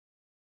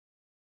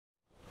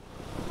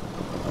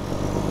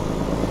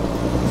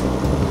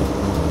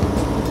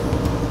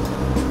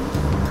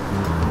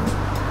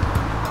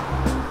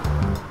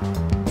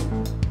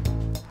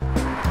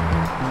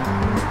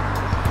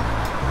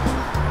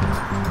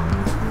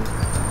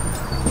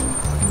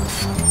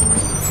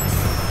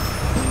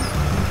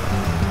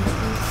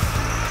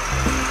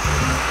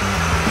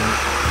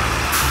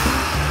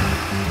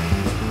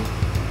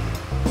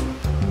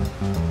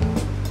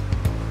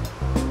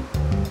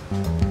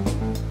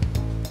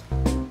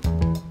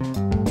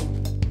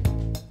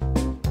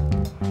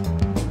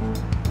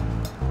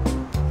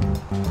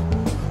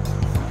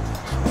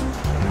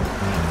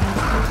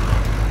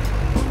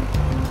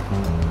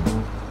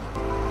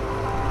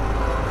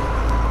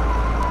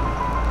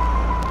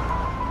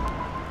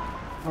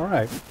All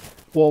right.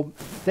 Well,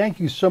 thank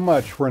you so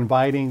much for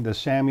inviting the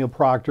Samuel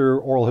Proctor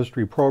Oral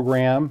History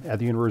Program at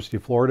the University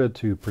of Florida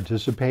to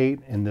participate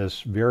in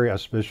this very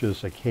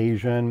auspicious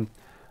occasion.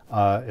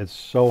 It's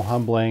so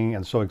humbling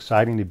and so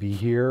exciting to be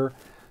here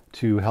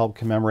to help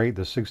commemorate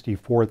the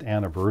 64th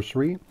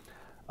anniversary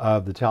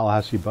of the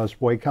Tallahassee bus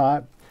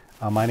boycott.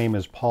 My name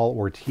is Paul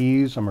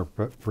Ortiz. I'm a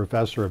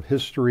professor of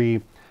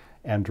history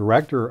and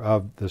director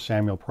of the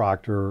Samuel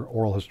Proctor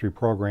Oral History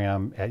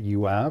Program at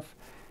UF.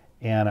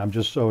 And I'm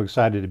just so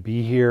excited to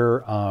be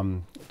here,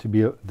 to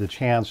be the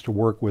chance to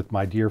work with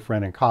my dear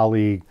friend and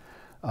colleague,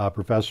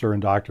 Professor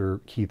and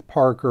Dr. Keith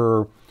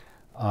Parker,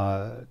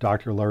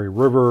 Dr. Larry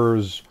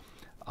Rivers,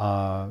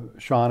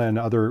 Shauna, and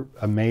other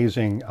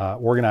amazing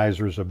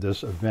organizers of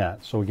this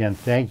event. So again,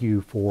 thank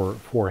you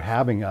for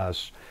having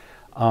us.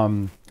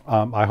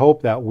 I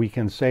hope that we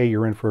can say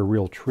you're in for a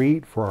real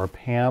treat for our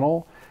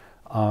panel.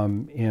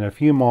 In a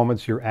few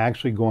moments, you're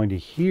actually going to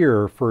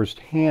hear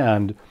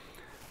firsthand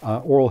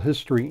oral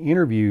history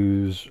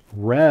interviews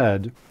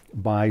read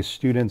by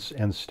students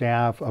and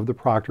staff of the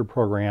Proctor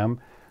program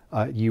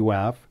at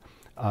UF.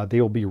 They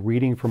will be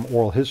reading from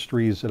oral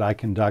histories that I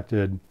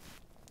conducted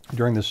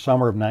during the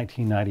summer of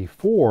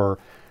 1994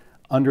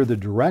 under the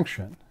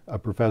direction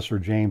of Professor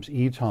James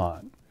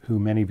Eaton, who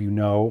many of you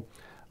know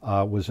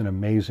was an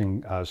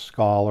amazing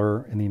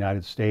scholar in the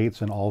United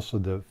States and also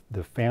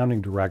the founding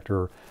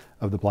director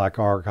of the Black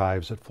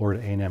Archives at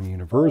Florida A&M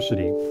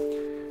University.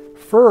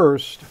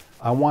 First,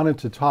 I wanted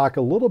to talk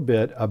a little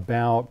bit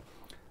about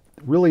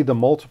really the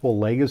multiple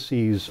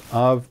legacies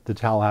of the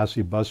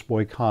Tallahassee bus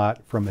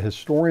boycott from a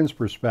historian's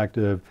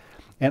perspective,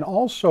 and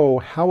also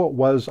how it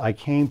was I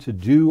came to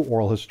do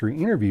oral history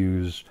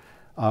interviews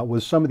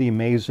with some of the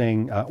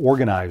amazing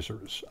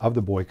organizers of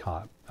the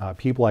boycott.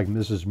 People like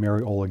Mrs.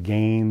 Mary Ola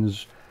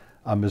Gaines,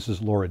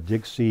 Mrs. Laura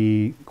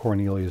Dixie,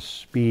 Cornelius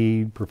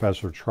Speed,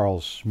 Professor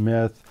Charles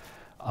Smith,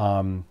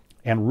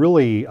 and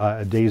really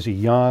Daisy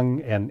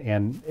Young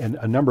and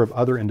a number of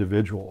other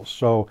individuals.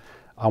 So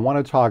I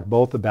want to talk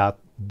both about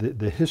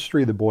the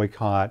history of the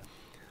boycott,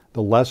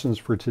 the lessons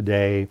for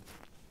today,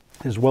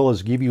 as well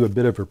as give you a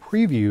bit of a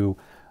preview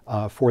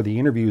for the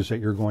interviews that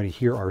you're going to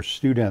hear our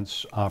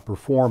students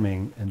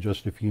performing in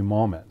just a few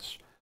moments.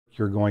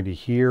 You're going to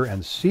hear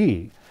and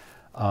see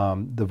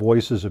the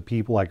voices of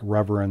people like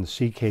Reverend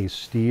C.K.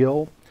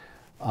 Steele,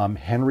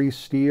 Henry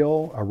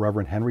Steele,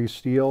 Reverend Henry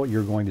Steele.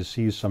 You're going to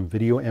see some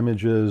video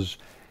images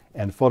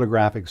and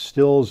photographic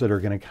stills that are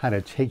going to kind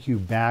of take you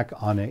back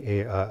on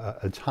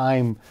a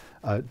time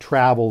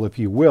travel, if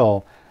you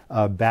will,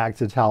 back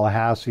to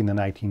Tallahassee in the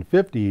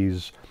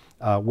 1950s,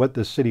 what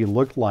the city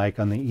looked like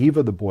on the eve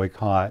of the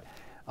boycott,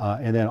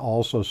 and then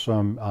also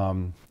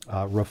some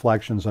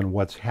reflections on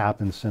what's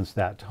happened since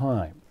that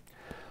time.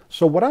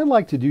 So what I'd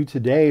like to do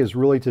today is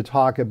really to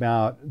talk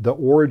about the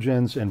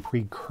origins and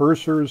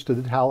precursors to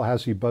the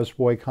Tallahassee bus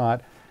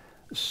boycott,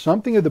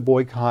 something of the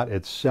boycott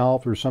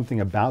itself or something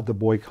about the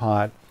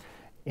boycott,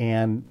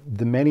 and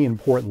the many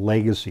important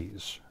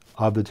legacies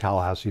of the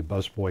Tallahassee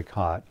bus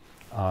boycott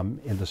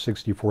in the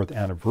 64th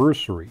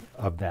anniversary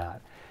of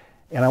that.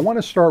 And I want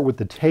to start with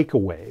the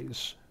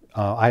takeaways.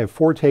 I have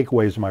 4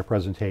 takeaways in my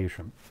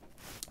presentation.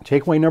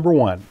 Takeaway number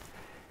 1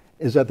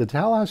 is that the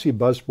Tallahassee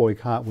bus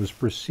boycott was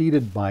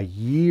preceded by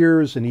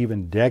years and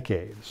even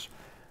decades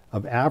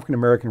of African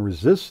American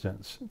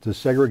resistance to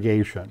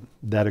segregation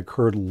that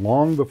occurred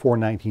long before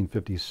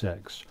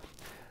 1956.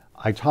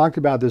 I talked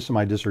about this in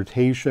my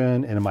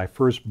dissertation and in my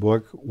first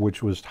book,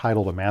 which was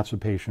titled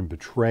Emancipation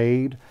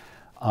Betrayed.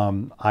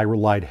 I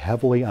relied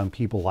heavily on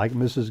people like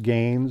Mrs.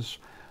 Gaines,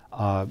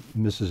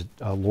 Mrs.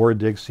 Laura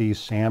Dixie,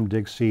 Sam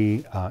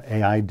Dixie,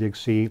 A.I.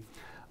 Dixie.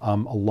 A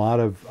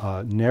lot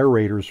of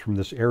narrators from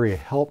this area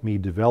helped me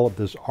develop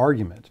this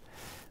argument.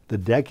 The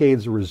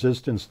decades of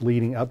resistance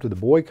leading up to the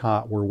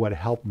boycott were what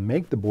helped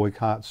make the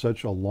boycott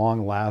such a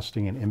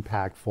long-lasting and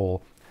impactful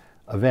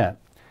event.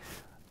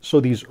 So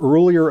these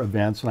earlier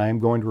events, and I am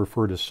going to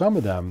refer to some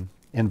of them,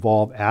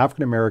 involve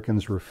African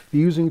Americans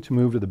refusing to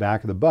move to the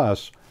back of the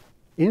bus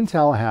in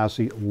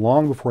Tallahassee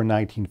long before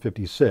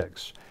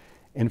 1956.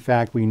 In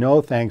fact, we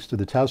know, thanks to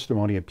the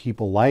testimony of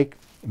people like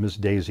Miss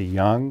Daisy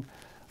Young,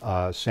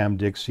 Sam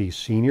Dixie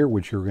Sr.,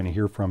 which you're going to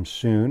hear from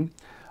soon.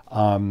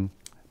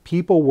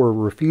 People were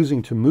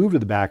refusing to move to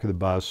the back of the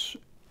bus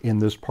in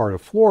this part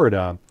of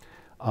Florida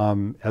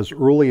as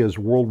early as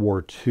World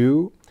War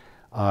II.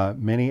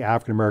 Many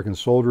African American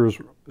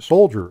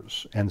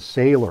soldiers and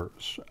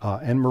sailors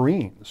and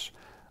Marines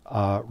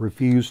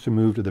refused to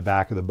move to the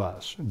back of the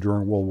bus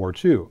during World War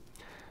II.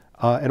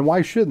 And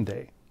why shouldn't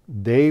they?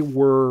 They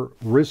were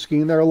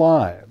risking their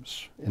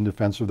lives in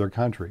defense of their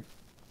country.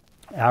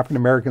 African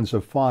Americans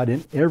have fought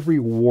in every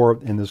war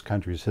in this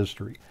country's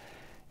history.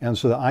 And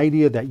so the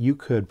idea that you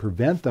could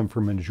prevent them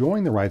from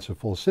enjoying the rights of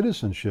full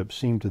citizenship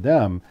seemed to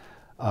them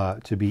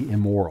to be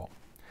immoral.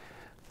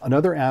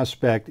 Another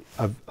aspect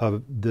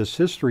of this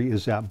history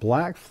is that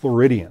Black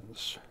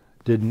Floridians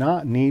did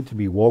not need to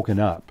be woken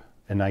up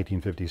in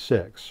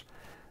 1956.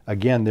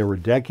 Again, there were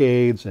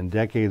decades and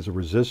decades of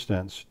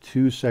resistance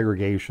to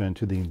segregation,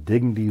 to the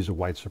indignities of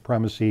white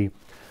supremacy.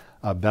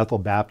 Bethel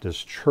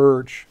Baptist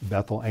Church,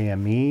 Bethel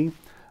AME,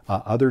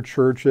 other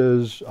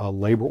churches,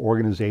 labor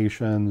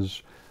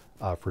organizations,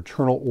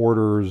 fraternal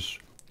orders,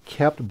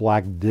 kept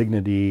black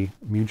dignity,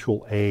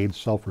 mutual aid,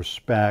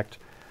 self-respect.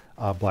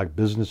 Black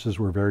businesses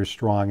were very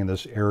strong in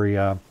this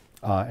area.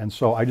 And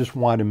so I just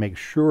wanted to make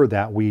sure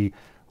that we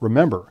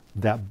remember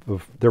that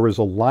there was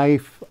a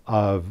life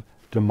of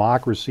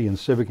democracy and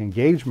civic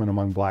engagement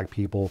among black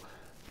people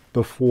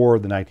before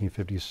the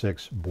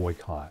 1956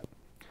 boycott.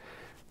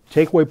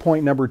 Takeaway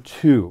point number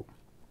 2.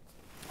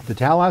 The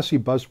Tallahassee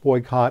bus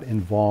boycott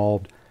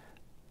involved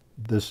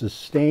the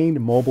sustained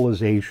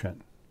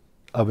mobilization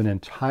of an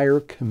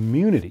entire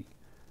community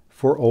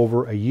for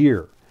over a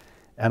year.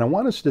 And I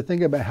want us to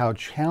think about how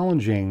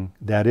challenging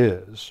that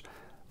is.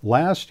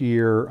 Last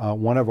year,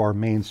 one of our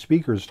main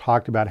speakers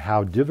talked about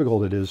how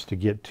difficult it is to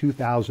get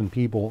 2,000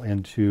 people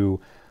into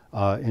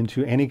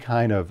any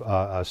kind of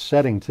a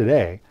setting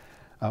today.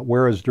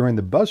 Whereas during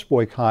the bus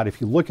boycott, if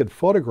you look at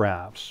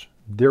photographs,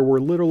 there were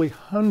literally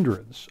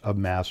hundreds of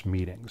mass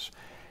meetings.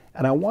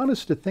 And I want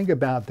us to think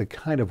about the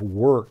kind of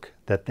work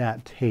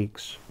that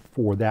takes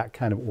for that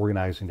kind of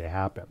organizing to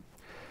happen.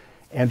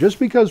 And just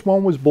because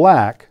one was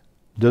black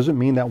doesn't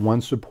mean that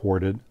one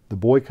supported the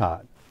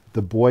boycott.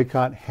 The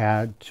boycott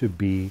had to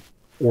be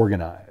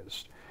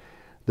organized.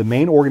 The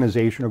main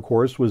organization, of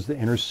course, was the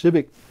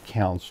Intercivic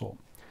Council,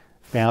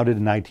 founded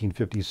in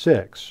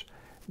 1956.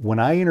 When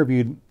I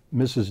interviewed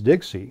Mrs.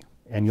 Dixie,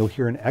 and you'll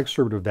hear an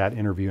excerpt of that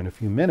interview in a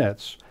few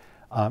minutes,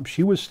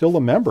 she was still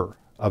a member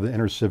of the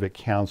Intercivic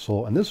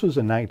Council, and this was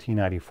in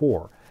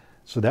 1994.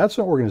 So that's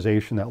an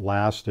organization that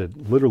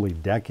lasted literally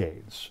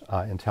decades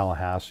in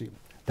Tallahassee.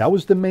 That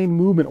was the main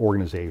movement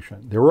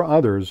organization. There were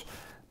others,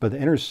 but the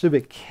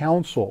Intercivic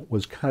Council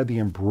was kind of the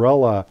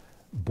umbrella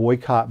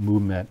boycott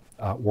movement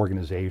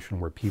organization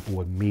where people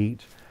would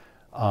meet,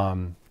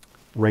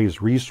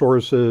 raise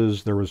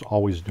resources. There was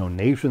always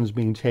donations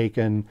being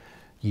taken.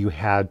 You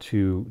had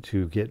to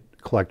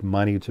collect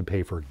money to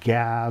pay for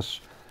gas,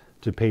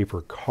 to pay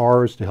for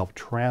cars, to help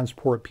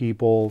transport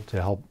people,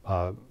 to help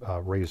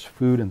raise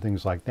food and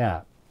things like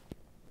that.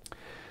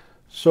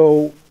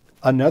 So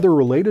another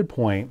related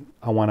point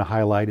I want to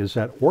highlight is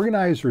that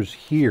organizers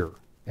here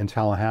in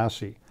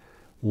Tallahassee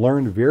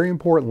learned very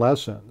important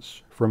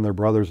lessons from their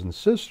brothers and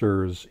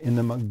sisters in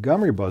the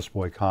Montgomery bus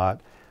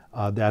boycott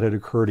that had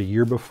occurred a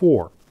year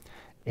before.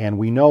 And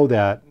we know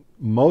that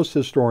most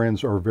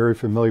historians are very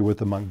familiar with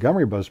the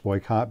Montgomery bus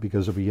boycott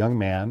because of a young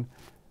man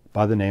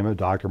by the name of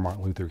Dr.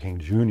 Martin Luther King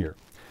Jr.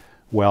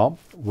 Well,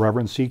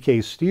 Reverend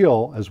C.K.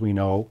 Steele, as we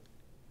know,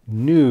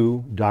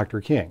 knew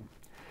Dr. King.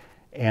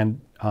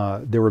 And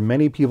there were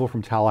many people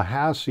from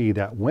Tallahassee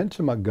that went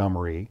to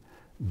Montgomery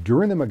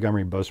during the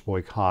Montgomery bus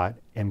boycott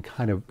and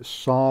kind of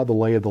saw the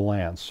lay of the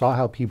land, saw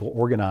how people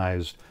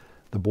organized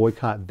the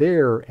boycott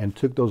there and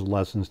took those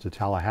lessons to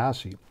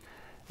Tallahassee.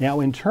 Now,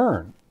 in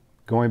turn,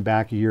 going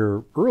back a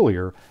year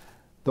earlier,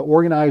 the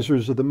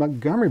organizers of the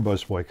Montgomery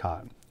bus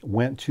boycott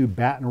went to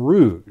Baton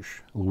Rouge,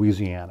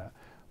 Louisiana,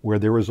 where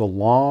there was a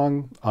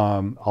long,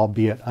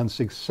 albeit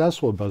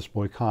unsuccessful bus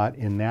boycott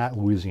in that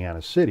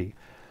Louisiana city.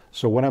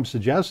 So what I'm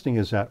suggesting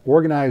is that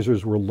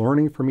organizers were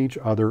learning from each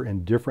other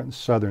in different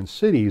southern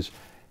cities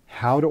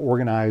how to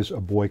organize a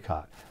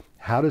boycott,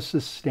 how to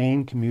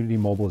sustain community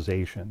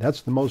mobilization.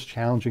 That's the most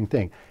challenging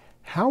thing.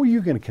 How are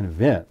you going to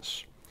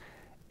convince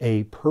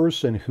a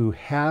person who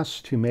has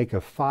to make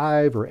a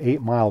 5 or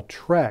 8 mile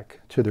trek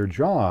to their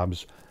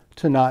jobs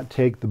to not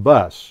take the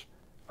bus?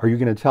 Are you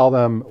going to tell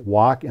them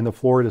walk in the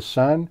Florida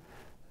sun?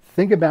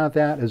 Think about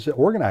that as an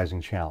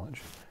organizing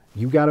challenge.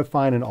 You've got to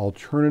find an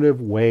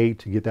alternative way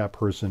to get that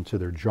person to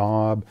their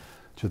job,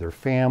 to their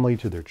family,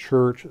 to their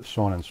church,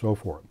 so on and so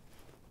forth.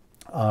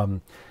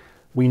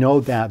 We know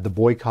that the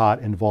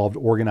boycott involved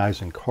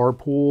organizing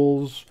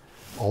carpools,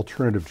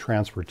 alternative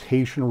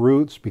transportation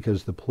routes,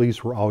 because the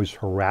police were always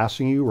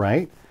harassing you,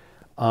 right?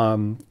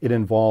 It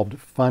involved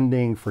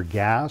funding for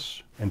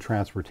gas and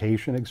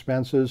transportation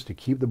expenses to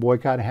keep the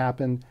boycott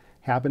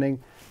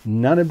happening.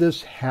 None of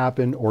this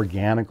happened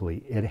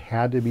organically. It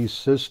had to be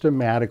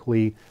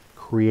systematically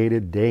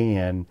created day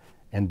in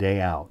and day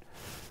out.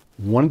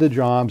 One of the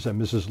jobs that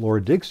Mrs.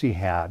 Laura Dixie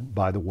had,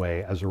 by the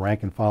way, as a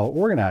rank and file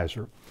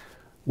organizer,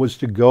 was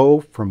to go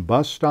from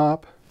bus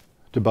stop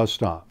to bus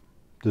stop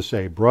to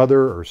say,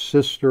 brother or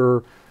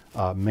sister,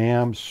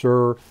 ma'am,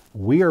 sir,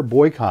 we are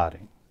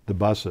boycotting the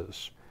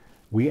buses.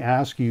 We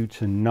ask you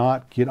to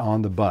not get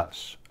on the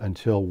bus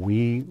until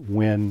we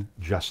win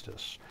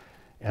justice.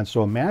 And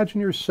so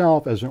imagine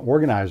yourself as an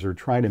organizer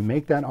trying to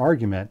make that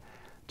argument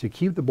to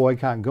keep the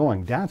boycott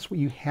going. That's what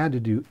you had to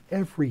do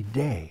every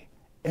day,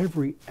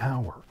 every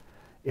hour.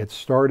 It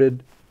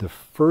started the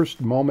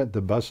first moment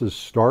the buses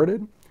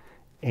started,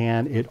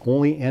 and it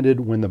only ended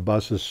when the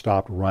buses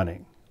stopped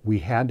running. We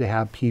had to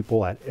have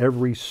people at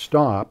every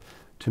stop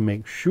to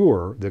make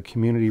sure the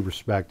community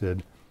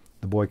respected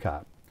the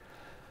boycott.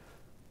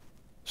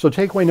 So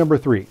takeaway number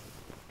 3,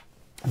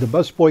 the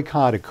bus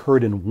boycott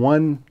occurred in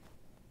one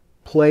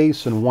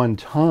place and one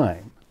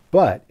time,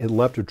 but it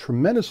left a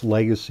tremendous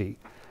legacy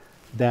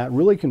that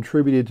really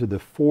contributed to the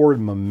forward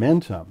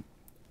momentum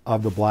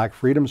of the Black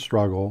freedom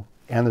struggle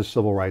and the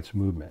civil rights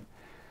movement.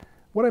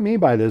 What I mean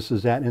by this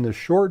is that in the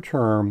short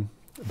term,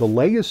 the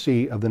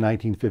legacy of the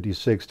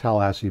 1956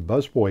 Tallahassee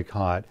bus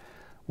boycott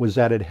was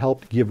that it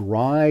helped give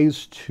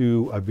rise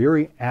to a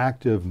very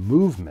active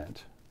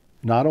movement,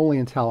 not only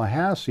in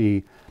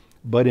Tallahassee,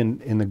 but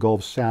in the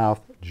Gulf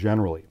South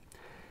generally.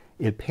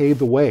 It paved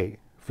the way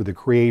for the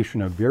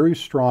creation of very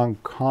strong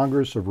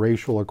Congress of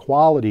Racial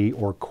Equality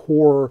or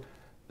core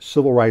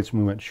civil rights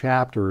movement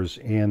chapters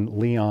in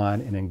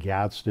Leon and in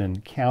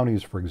Gadsden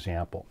counties, for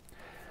example.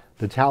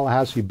 The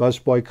Tallahassee bus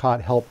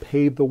boycott helped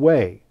pave the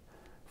way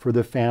for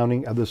the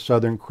founding of the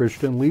Southern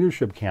Christian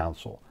Leadership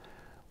Council,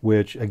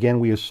 which again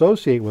we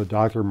associate with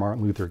Dr.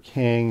 Martin Luther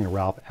King,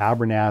 Ralph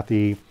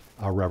Abernathy,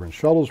 Reverend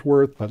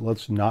Shuttlesworth, but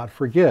let's not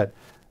forget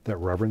that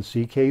Reverend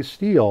C.K.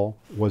 Steele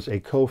was a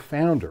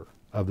co-founder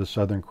of the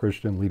Southern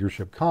Christian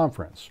Leadership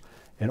Conference,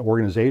 an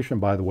organization,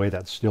 by the way,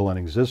 that's still in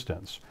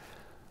existence.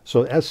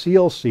 So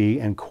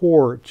SCLC and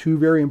CORE, two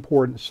very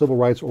important civil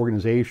rights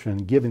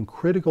organizations given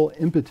critical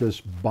impetus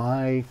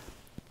by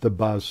the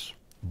bus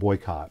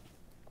boycott.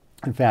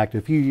 In fact,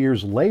 a few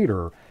years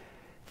later,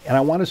 and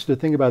I want us to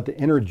think about the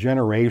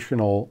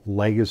intergenerational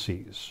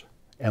legacies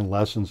and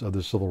lessons of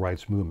the civil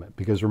rights movement.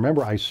 Because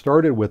remember, I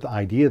started with the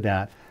idea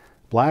that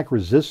Black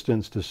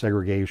resistance to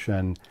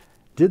segregation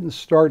didn't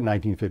start in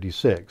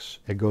 1956.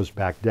 It goes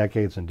back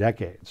decades and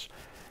decades.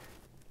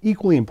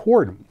 Equally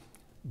important,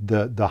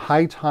 the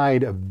high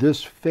tide of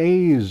this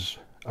phase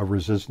of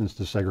resistance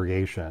to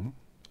segregation,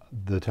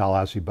 the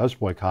Tallahassee bus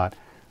boycott,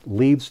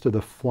 leads to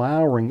the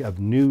flowering of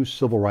new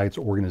civil rights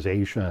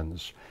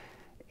organizations.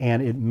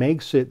 And it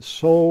makes it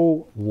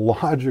so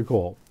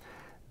logical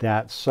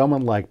that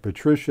someone like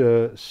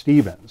Patricia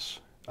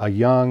Stevens, a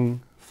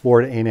young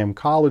Florida A&M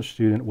college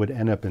student, would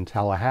end up in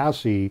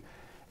Tallahassee.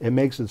 It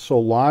makes it so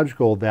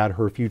logical that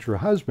her future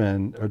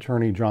husband,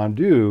 attorney John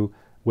Dew,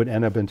 would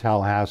end up in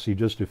Tallahassee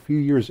just a few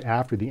years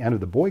after the end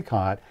of the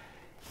boycott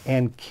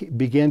and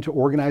begin to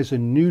organize a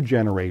new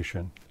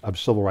generation of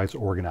civil rights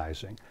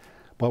organizing.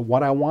 But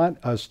what I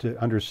want us to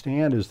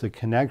understand is the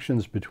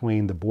connections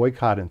between the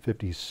boycott in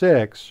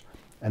 '56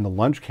 and the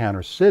lunch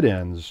counter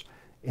sit-ins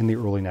in the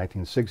early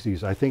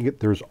 1960s. I think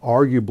there's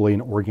arguably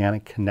an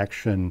organic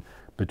connection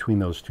between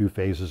those two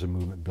phases of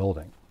movement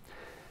building.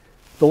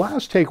 The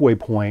last takeaway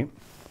point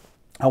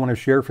I want to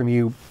share from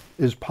you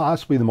is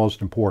possibly the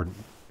most important,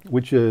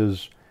 which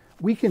is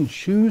we can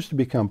choose to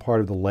become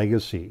part of the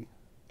legacy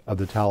of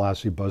the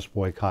Tallahassee bus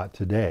boycott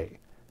today.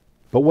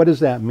 But what does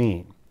that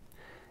mean?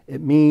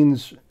 It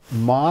means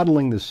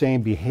modeling the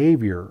same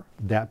behavior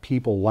that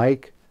people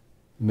like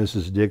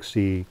Mrs.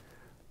 Dixie,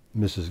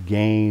 Mrs.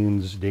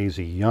 Gaines,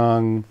 Daisy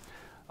Young,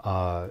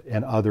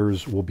 and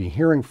others will be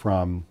hearing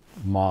from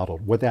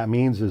modeled. What that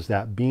means is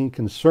that being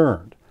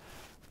concerned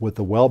with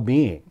the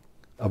well-being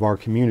of our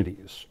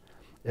communities,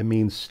 it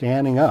means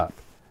standing up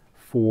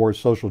for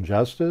social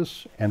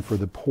justice and for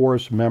the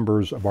poorest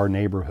members of our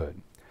neighborhood.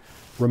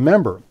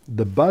 Remember,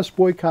 the bus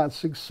boycott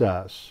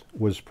success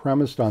was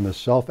premised on the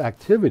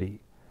self-activity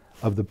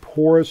of the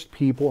poorest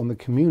people in the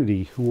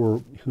community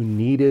who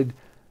needed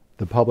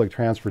the public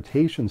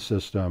transportation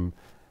system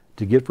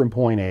to get from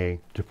point A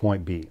to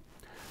point B.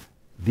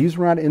 These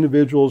were not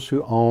individuals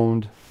who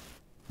owned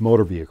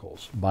motor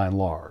vehicles, by and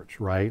large,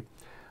 right?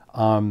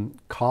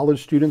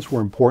 College students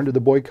were important to the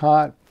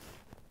boycott.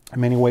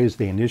 In many ways,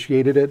 they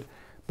initiated it,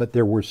 but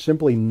there were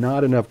simply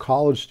not enough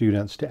college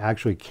students to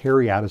actually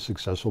carry out a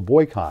successful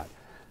boycott.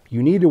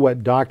 You needed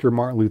what Dr.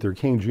 Martin Luther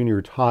King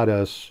Jr. taught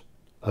us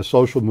a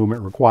social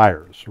movement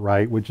requires,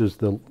 right? Which is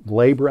the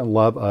labor and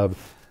love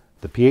of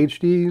the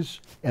PhDs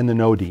and the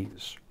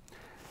no-Ds.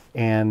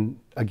 And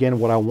again,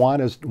 what I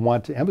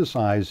want to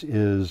emphasize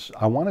is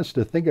I want us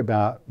to think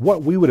about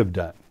what we would have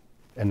done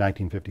in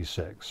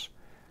 1956.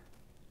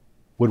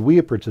 Would we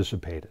have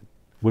participated?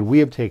 Would we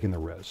have taken the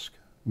risk?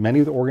 Many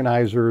of the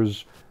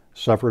organizers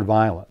suffered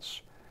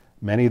violence.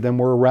 Many of them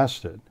were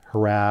arrested,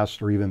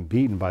 harassed, or even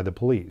beaten by the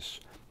police.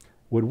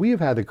 Would we have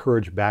had the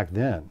courage back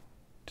then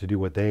to do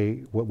what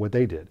they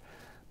did?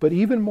 But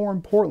even more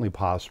importantly,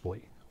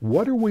 possibly,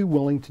 what are we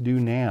willing to do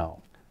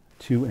now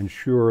to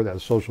ensure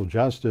that social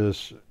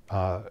justice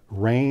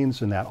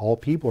reigns and that all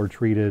people are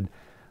treated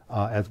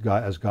as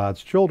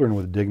God's children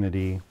with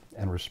dignity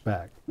and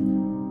respect?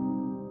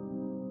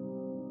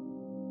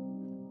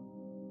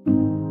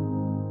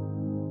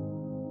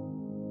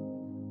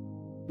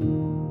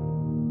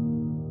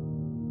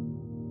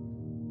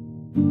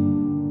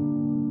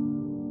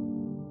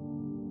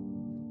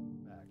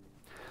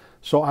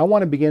 So I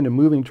want to begin to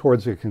moving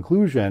towards a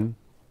conclusion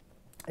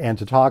and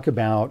to talk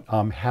about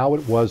how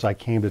it was I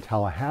came to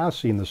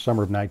Tallahassee in the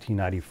summer of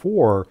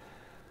 1994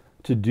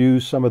 to do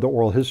some of the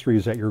oral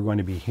histories that you're going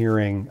to be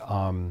hearing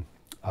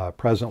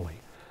presently.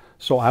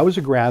 So I was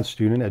a grad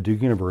student at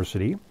Duke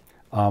University.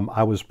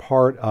 I was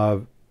part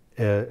of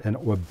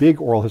a big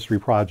oral history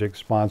project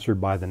sponsored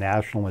by the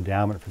National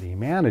Endowment for the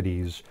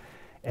Humanities,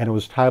 and it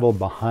was titled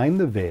Behind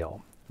the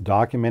Veil,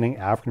 Documenting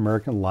African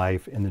American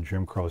Life in the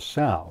Jim Crow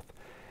South.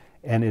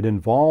 And it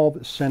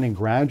involved sending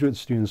graduate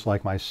students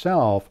like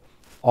myself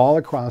all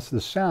across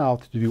the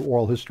South to do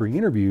oral history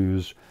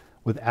interviews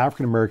with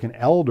African American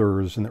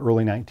elders in the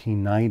early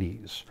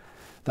 1990s.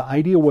 The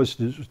idea was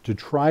to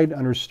try to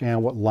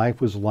understand what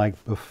life was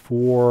like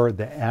before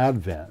the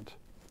advent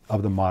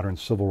of the modern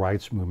civil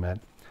rights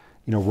movement,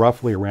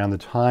 roughly around the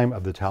time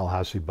of the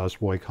Tallahassee bus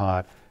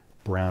boycott,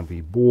 Brown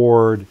v.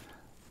 Board,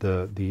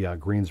 the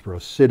Greensboro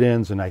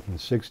sit-ins in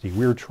 1960.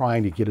 We were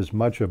trying to get as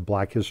much of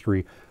Black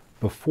history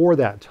before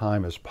that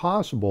time as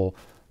possible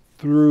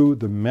through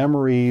the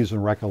memories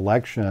and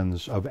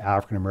recollections of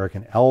African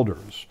American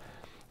elders.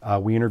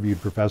 We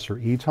interviewed Professor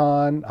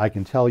Eaton. I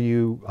can tell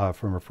you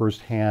from a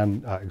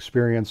firsthand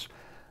experience,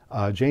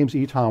 James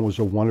Eaton was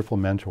a wonderful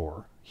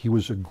mentor. He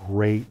was a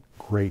great,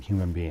 great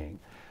human being.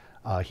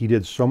 He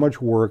did so much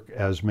work,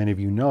 as many of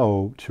you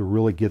know, to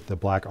really get the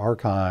Black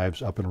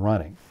Archives up and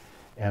running.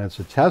 And it's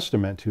a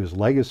testament to his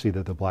legacy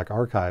that the Black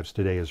Archives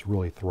today is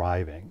really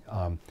thriving.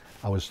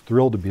 I was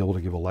thrilled to be able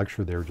to give a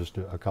lecture there just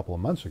a couple of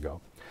months ago.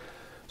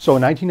 So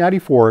in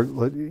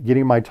 1994,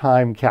 getting my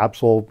time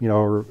capsule,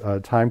 or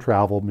time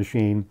travel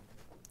machine,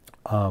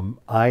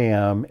 I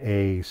am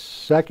a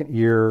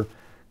second-year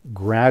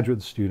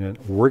graduate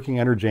student working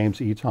under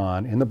James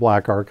Eaton in the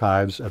Black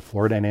Archives at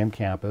Florida A&M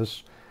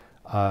campus,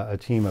 a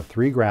team of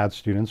 3 grad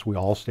students. We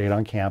all stayed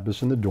on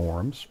campus in the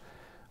dorms.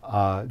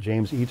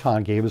 James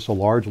Eaton gave us a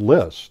large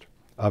list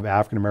of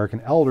African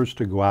American elders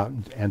to go out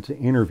and to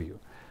interview.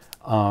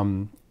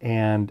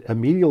 And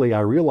immediately I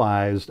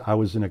realized I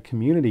was in a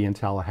community in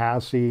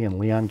Tallahassee and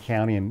Leon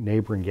County and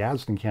neighboring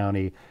Gadsden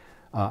County.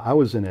 I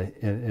was in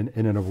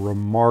a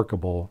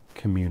remarkable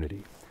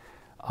community.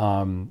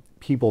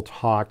 People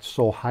talked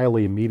so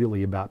highly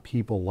immediately about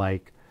people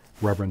like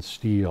Reverend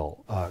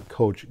Steele,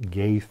 Coach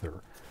Gaither,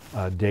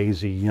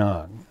 Daisy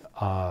Young,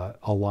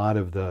 a lot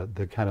of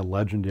the kind of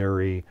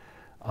legendary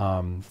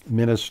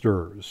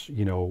ministers,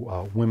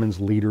 women's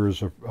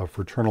leaders of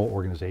fraternal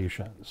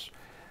organizations.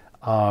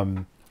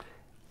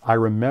 I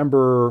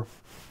remember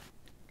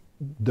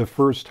the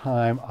first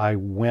time I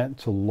went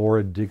to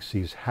Laura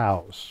Dixie's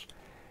house,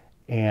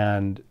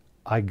 and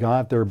I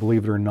got there,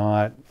 believe it or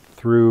not,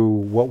 through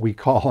what we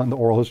call in the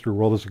oral history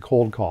world as a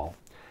cold call.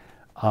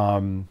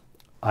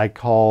 I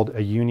called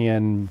the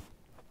union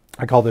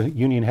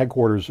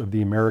headquarters of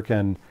the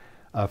American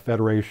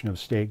Federation of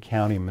State,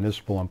 County, and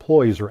Municipal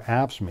Employees, or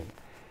AFSCME.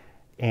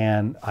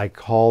 And I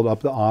called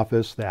up the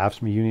office, the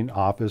AFSCME union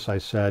office. I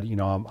said,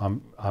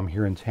 I'm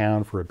here in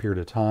town for a period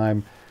of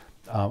time.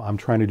 I'm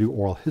trying to do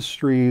oral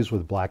histories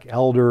with Black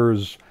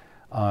elders.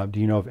 Do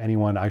you know of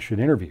anyone I should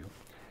interview?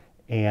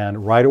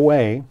 And right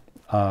away,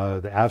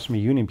 the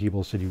AFSCME union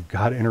people said, you've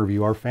got to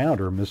interview our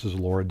founder, Mrs.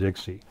 Laura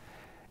Dixie.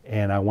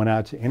 And I went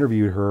out to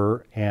interview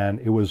her, and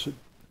it was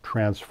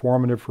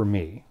transformative for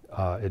me.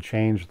 It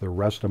changed the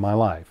rest of my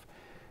life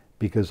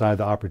because I had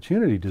the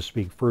opportunity to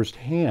speak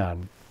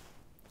firsthand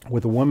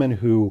with a woman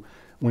who,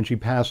 when she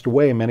passed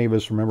away, many of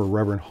us remember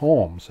Reverend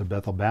Holmes of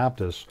Bethel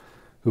Baptist,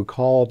 who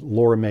called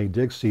Laura Mae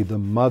Dixie the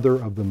mother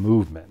of the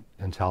movement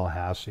in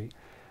Tallahassee.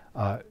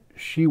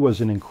 She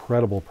was an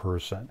incredible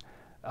person.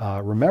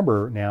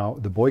 Remember now,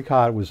 the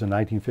boycott was in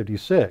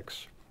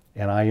 1956,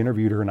 and I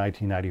interviewed her in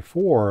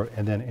 1994,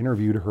 and then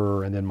interviewed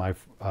her, and then my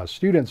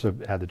students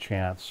have had the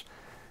chance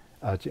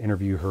to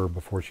interview her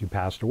before she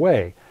passed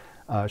away.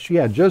 She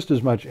had just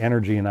as much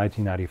energy in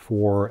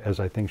 1994 as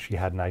I think she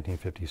had in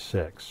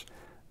 1956.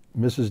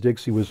 Mrs.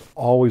 Dixie was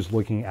always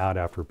looking out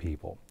after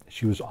people.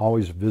 She was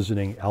always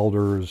visiting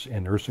elders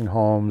in nursing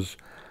homes.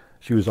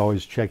 She was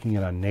always checking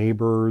in on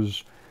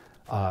neighbors.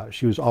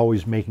 She was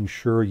always making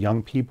sure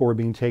young people were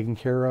being taken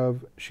care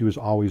of. She was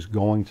always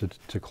going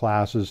to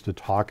classes to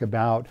talk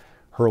about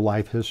her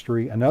life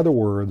history. In other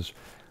words,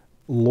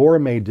 Laura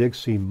Mae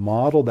Dixie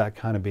modeled that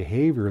kind of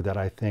behavior that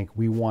I think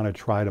we want to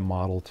try to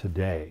model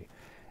today.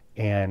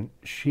 And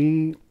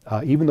she,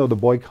 even though the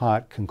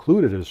boycott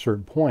concluded at a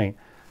certain point,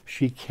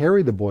 she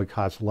carried the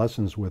boycott's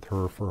lessons with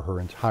her for her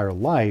entire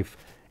life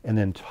and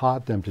then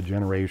taught them to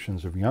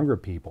generations of younger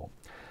people.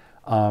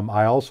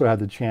 I also had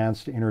the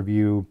chance to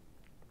interview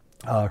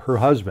her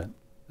husband,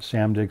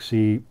 Sam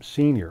Dixie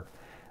Sr.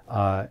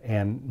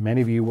 And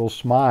many of you will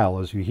smile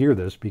as you hear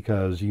this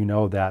because you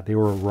know that they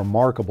were a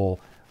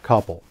remarkable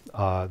couple.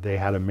 They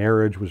had a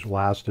marriage which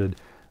lasted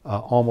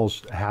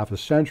almost half a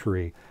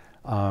century.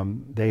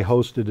 They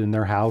hosted in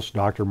their house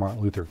Dr.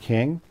 Martin Luther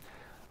King,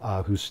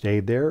 who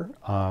stayed there.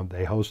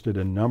 They hosted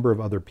a number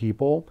of other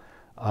people.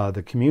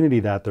 The community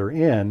that they're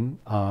in,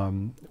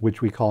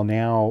 which we call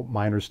now,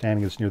 my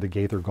understanding is near the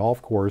Gaither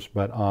Golf Course,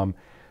 but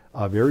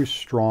a very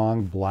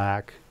strong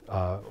Black,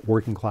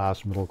 working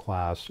class, middle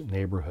class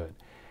neighborhood.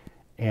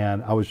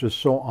 And I was just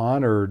so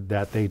honored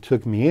that they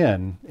took me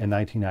in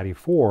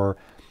 1994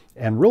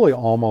 and really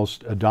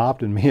almost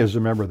adopted me as a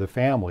member of the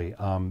family.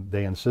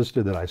 They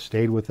insisted that I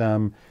stayed with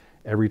them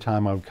every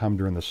time I would come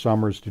during the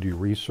summers to do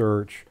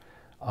research.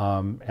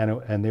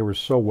 And they were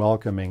so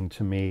welcoming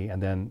to me,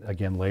 and then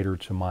again later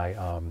to my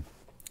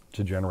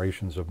to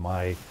generations of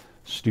my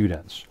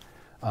students.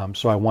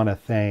 So I want to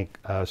thank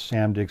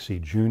Sam Dixie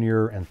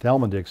Jr. and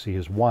Thelma Dixie,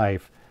 his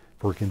wife,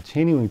 for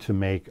continuing to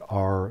make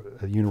our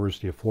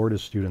University of Florida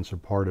students a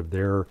part of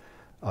their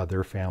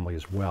family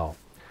as well.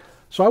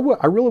 So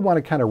I really want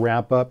to kind of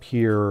wrap up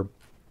here.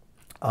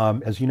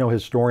 As you know,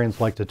 historians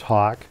like to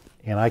talk,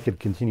 and I could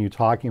continue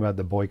talking about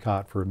the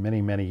boycott for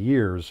many, many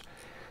years.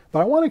 But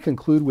I want to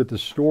conclude with the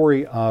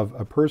story of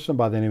a person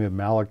by the name of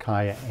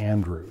Malachi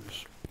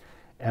Andrews.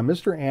 And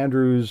Mr.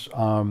 Andrews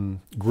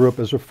grew up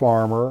as a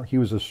farmer. He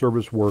was a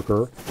service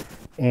worker,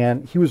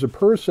 and he was a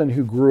person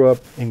who grew up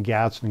in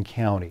Gadsden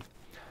County.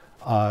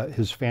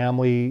 His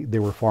family, they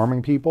were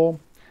farming people.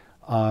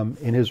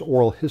 In his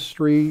oral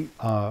history,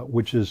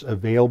 which is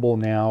available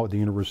now at the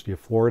University of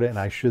Florida, and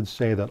I should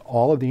say that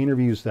all of the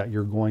interviews that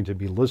you're going to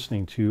be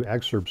listening to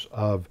excerpts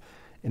of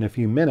in a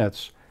few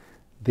minutes,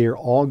 they're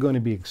all going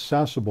to be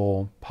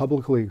accessible,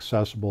 publicly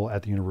accessible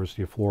at the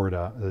University of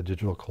Florida, the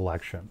digital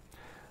collection.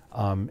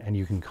 And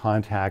you can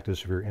contact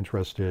us if you're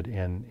interested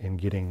in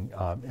getting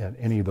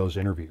any of those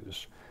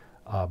interviews.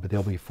 But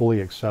they'll be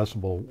fully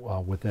accessible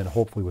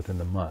hopefully within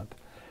the month.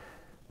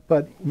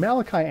 But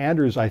Malachi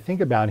Andrews, I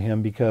think about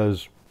him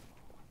because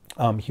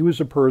he was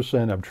a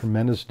person of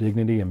tremendous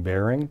dignity and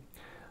bearing.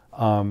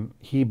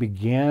 He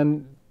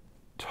began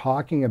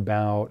talking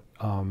about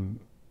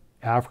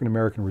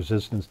African-American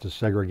resistance to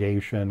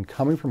segregation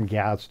coming from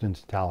Gadsden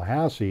to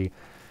Tallahassee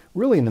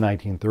really in the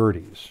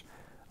 1930s.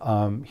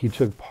 He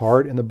took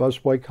part in the bus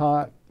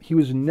boycott. He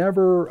was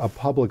never a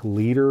public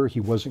leader.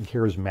 He wasn't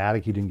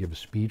charismatic. He didn't give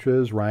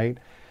speeches, right?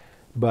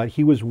 But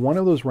he was one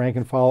of those rank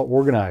and file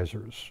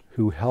organizers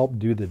who helped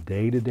do the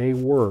day-to-day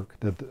work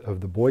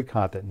of the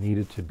boycott that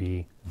needed to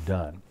be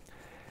done.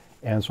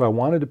 And so I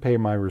wanted to pay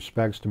my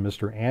respects to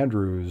Mr.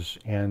 Andrews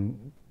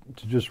and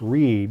to just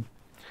read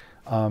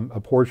a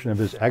portion of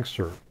his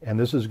excerpt. And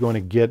this is going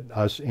to get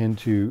us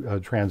into a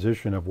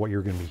transition of what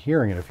you're going to be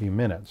hearing in a few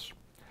minutes.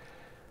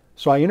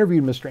 So I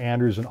interviewed Mr.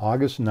 Andrews on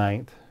August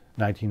 9th,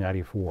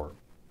 1994.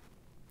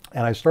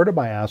 And I started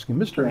by asking,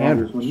 Mr.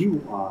 Andrews, when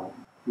you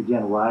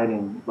began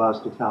riding the bus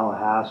to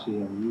Tallahassee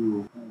and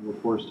you were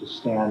forced to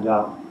stand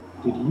up,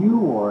 did you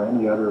or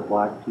any other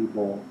black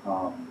people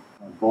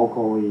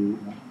vocally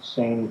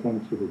say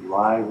anything to the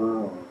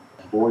driver or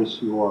voice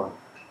your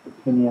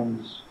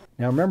opinions?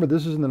 Now remember,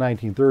 this is in the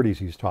 1930s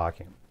he's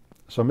talking.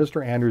 So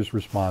Mr. Andrews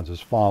responds as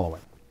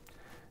following.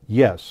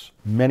 Yes,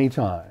 many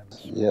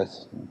times.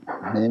 Yes,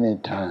 many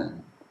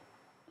times.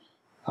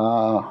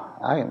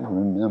 I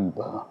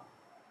remember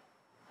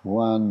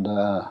one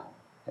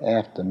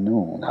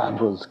afternoon I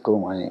was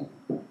going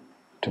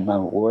to my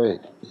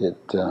work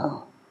at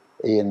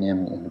A&M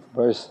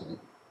University,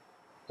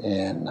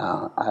 and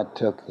I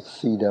took a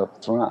seat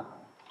up front,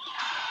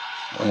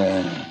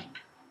 and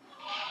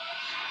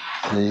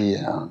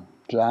the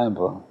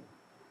driver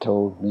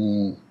told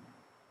me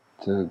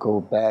to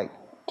go back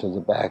to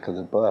the back of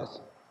the bus.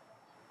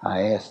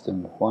 I asked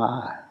him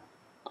why.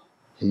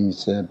 He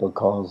said,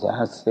 because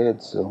I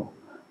said so.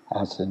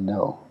 I said,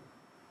 no.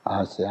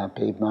 I said, I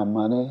paid my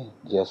money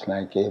just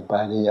like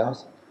everybody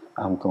else.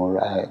 I'm going to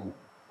ride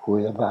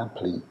whoever I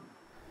please.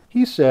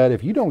 He said,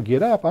 if you don't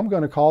get up, I'm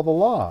going to call the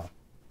law.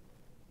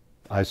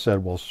 I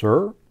said, well,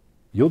 sir,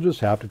 you'll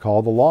just have to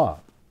call the law.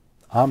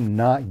 I'm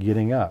not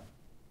getting up.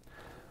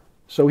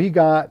 So he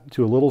got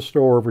to a little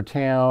store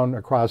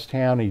across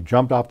town. He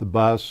jumped off the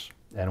bus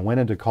and went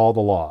in to call the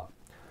law.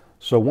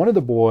 So one of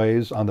the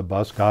boys on the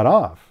bus got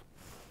off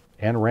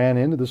and ran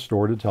into the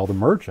store to tell the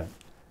merchant,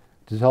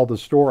 to tell the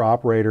store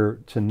operator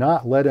to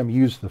not let him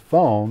use the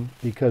phone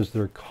because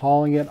they're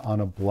calling it on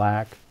a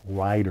black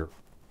rider.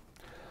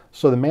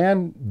 So the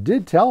man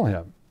did tell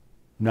him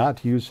not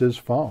to use his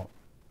phone.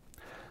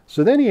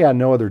 So then he had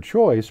no other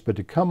choice but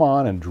to come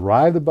on and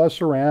drive the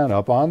bus around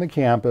up on the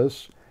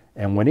campus.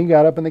 And when he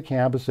got up in the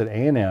campus at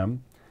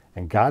A&M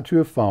and got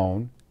to a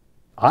phone,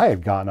 I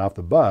had gotten off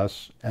the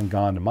bus and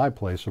gone to my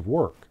place of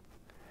work.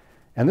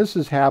 And this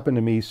has happened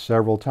to me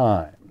several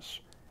times.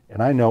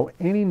 And I know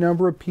any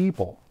number of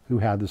people who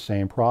had the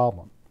same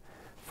problem.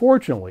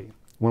 Fortunately,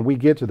 when we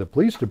get to the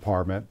police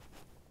department,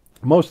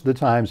 most of the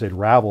times they'd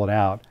ravel it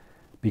out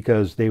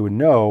because they would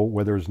know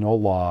where there's no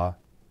law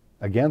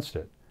against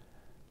it.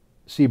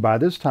 See, by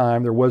this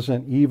time, there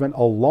wasn't even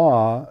a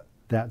law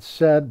that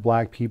said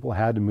black people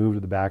had to move to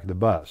the back of the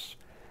bus.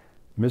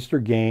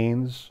 Mr.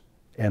 Gaines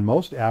and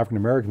most African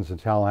Americans in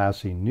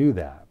Tallahassee knew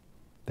that.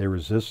 They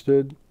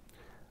resisted.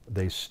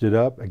 They stood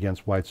up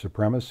against white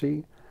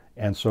supremacy.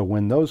 And so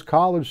when those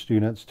college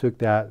students took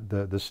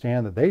the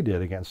stand that they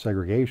did against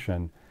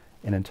segregation,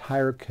 an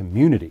entire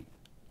community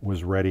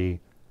was ready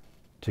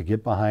to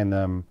get behind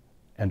them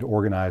and to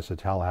organize the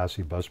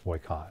Tallahassee bus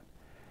boycott.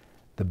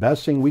 The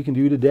best thing we can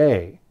do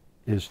today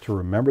is to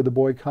remember the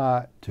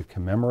boycott, to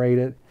commemorate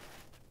it,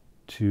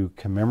 to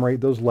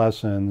commemorate those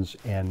lessons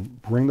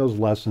and bring those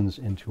lessons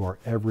into our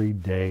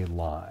everyday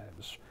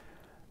lives.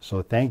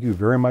 So thank you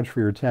very much for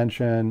your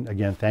attention.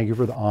 Again, thank you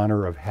for the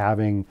honor of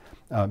having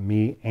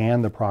me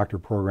and the Proctor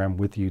program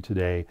with you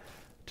today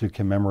to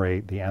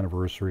commemorate the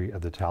anniversary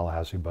of the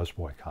Tallahassee bus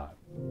boycott.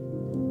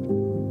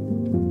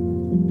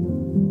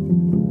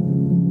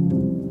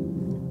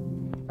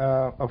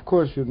 Of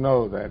course, you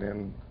know that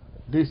in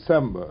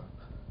December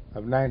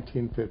of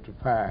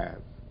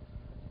 1955,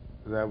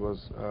 there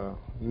was a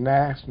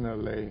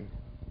nationally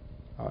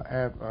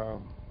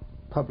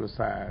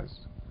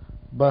publicized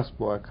bus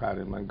boycott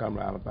in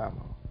Montgomery,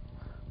 Alabama.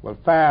 Well,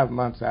 5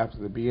 months after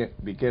the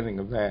beginning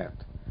of that,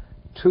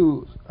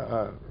 2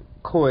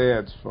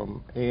 co-eds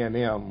from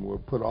A&M were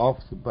put off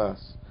the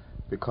bus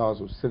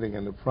because of sitting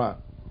in the front,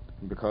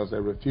 and because they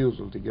refused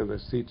to give their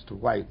seats to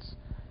whites,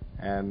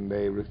 and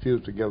they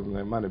refused to give them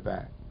their money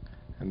back,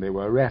 and they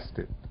were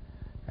arrested.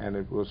 And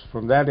it was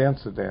from that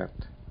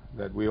incident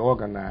that we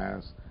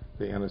organized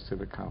the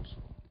Inter-Civic Council.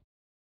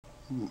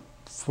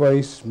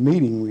 First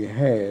meeting we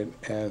had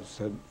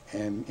as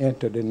an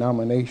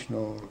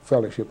interdenominational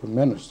fellowship of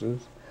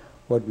ministers,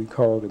 what we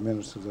call the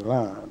Ministers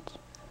Alliance,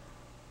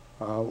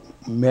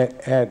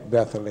 met at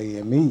Bethel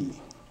AME.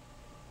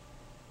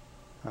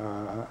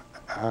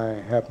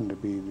 I happened to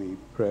be the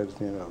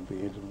president of the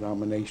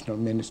Interdenominational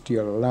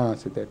Ministerial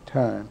Alliance at that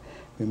time.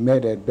 We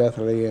met at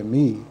Bethel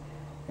AME,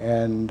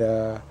 and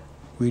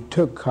we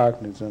took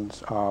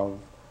cognizance of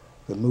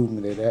the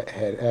movement that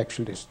had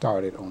actually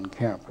started on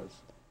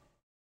campus.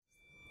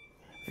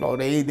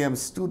 Florida A&M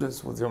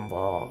students was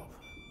involved,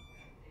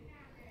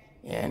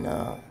 and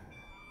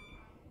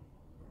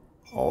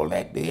all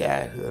that day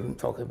I heard them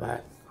talking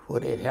about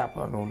what had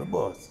happened on the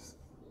bus.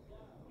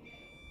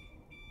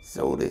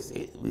 So they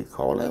said, we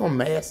call it a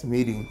mass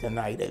meeting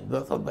tonight at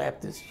Bethel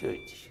Baptist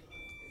Church.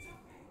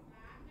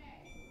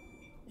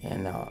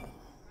 And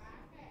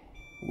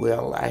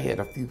well, I had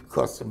a few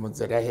customers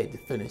that I had to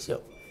finish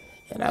up,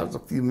 and I was a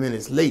few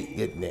minutes late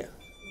getting there.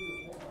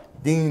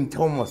 Dean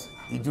Thomas,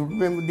 did you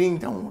remember Dean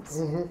Thomas?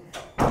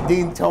 Mm-hmm.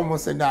 Dean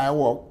Thomas and I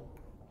walked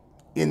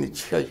in the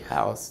church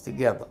house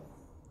together.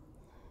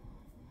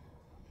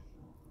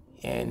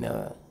 And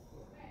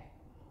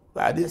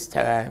by this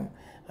time,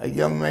 a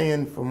young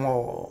man from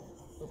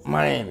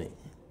Miami,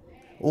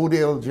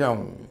 Odell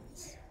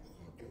Jones,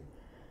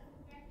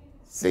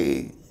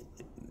 said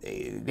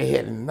they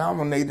had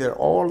nominated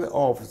all the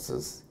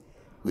officers,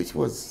 which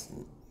was,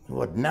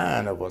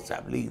 9 of us,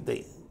 I believe,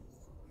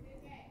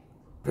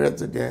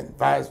 president,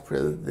 vice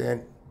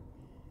president,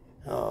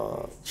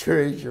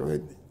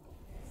 treasurer,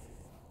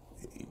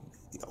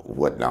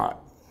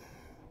 whatnot,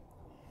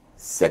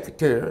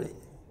 secretary,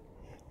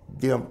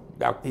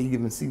 Dr.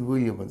 E.M.C.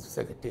 Williams,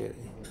 secretary.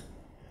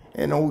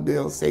 And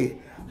Odell said,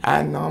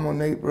 I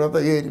nominate Brother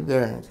Eddie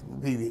Burns to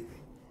be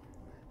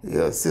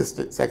the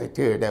assistant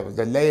secretary. That was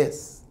the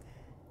last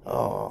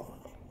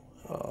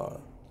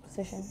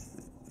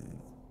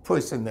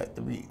person that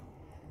to be,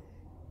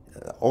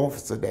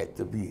 officer that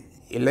to be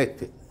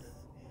elected.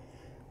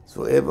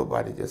 So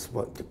everybody just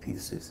went to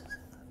pieces.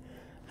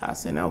 I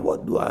said, now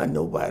what do I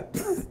know about,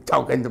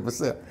 talking to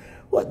myself,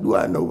 what do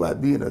I know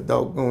about being a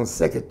doggone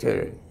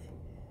secretary?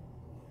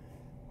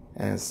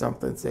 And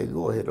something said,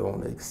 go ahead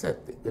on,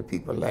 accept it. The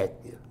people like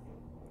you.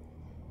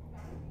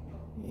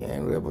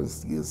 And Reverend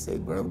Steele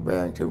said, Brother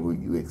Barrington, will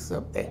you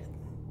accept that?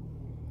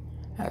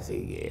 I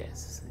said,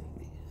 yes.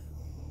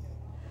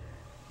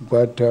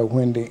 But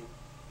when the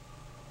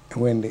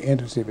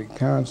Inter-Civic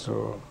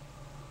Council,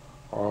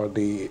 or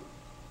the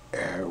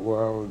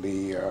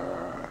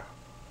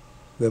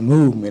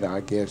movement, I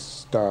guess,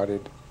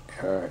 started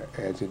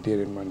as it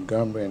did in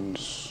Montgomery and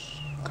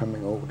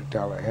coming over to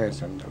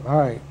Tallahassee and the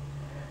like,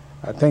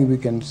 I think we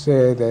can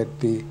say that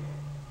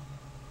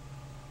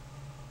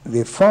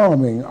the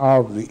forming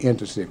of the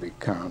Inter-Civic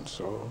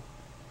Council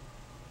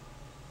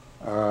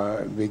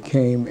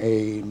became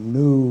a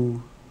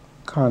new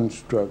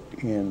construct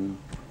in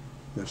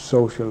the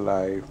social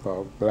life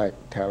of Black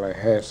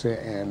Tallahassee,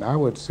 and I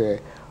would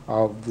say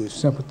of the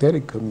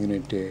sympathetic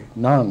community,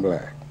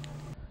 non-Black.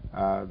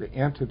 The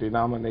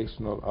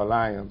Interdenominational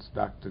Alliance,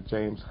 Dr.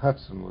 James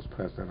Hudson was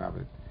president of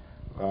it.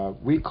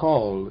 We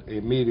called a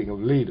meeting of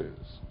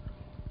leaders.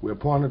 We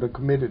appointed a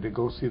committee to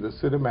go see the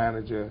city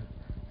manager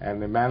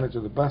and the manager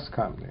of the bus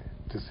company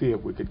to see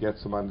if we could get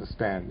some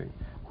understanding,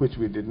 which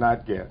we did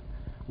not get.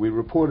 We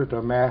reported to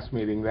a mass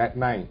meeting that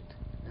night,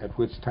 at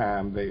which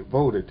time they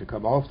voted to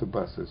come off the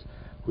buses,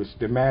 which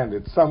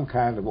demanded some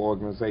kind of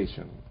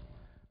organization.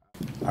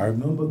 I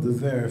remember the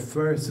very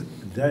first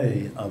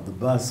day of the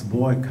bus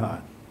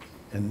boycott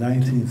in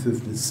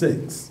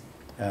 1956,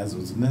 as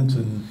was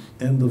mentioned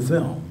in the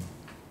film.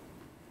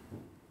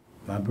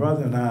 My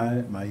brother and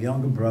I, my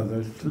younger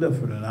brother,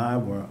 Clifford, and I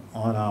were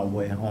on our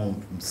way home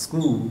from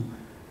school,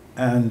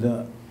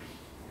 and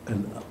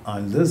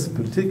on this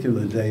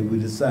particular day, we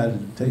decided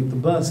to take the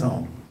bus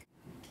home.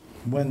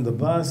 When the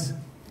bus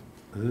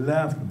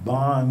left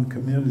Bond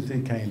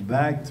Community, came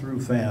back through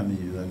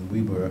FAMU, and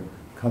we were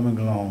coming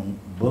along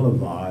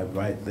Boulevard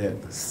right there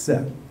at the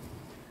set,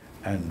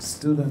 and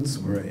students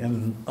were in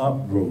an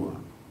uproar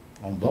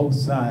on both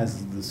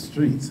sides of the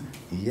streets,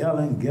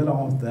 yelling, get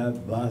off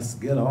that bus,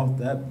 get off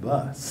that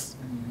bus.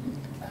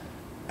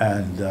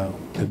 And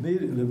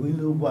immediately we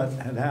knew what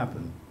had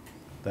happened,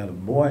 that a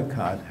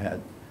boycott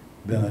had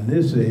been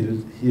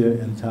initiated here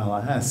in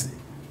Tallahassee,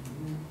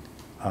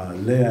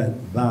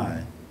 led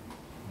by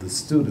the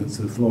students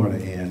of Florida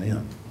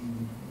A&M.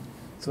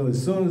 So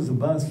as soon as the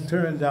bus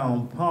turned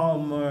down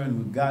Palmer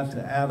and we got to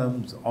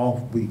Adams,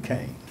 off we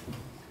came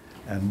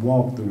and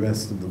walked the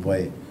rest of the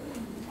way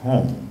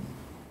home.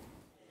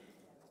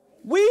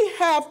 We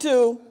have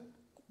to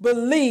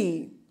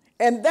believe,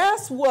 and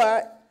that's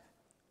what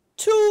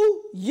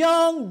two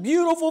young,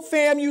 beautiful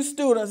FAMU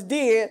students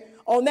did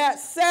on that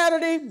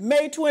Saturday,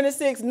 May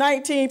 26,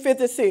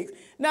 1956.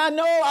 Now,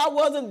 no, I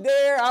wasn't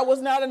there. I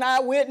was not an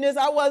eyewitness.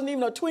 I wasn't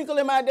even a twinkle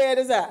in my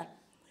daddy's eye.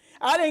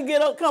 I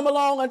didn't come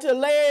along until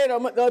later,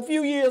 a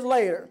few years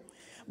later.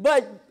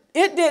 But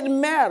it didn't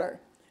matter.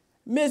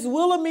 Miss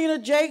Wilhelmina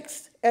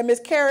Jakes and Miss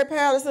Carrie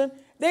Patterson,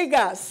 they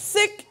got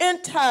sick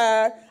and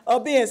tired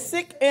of being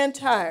sick and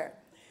tired.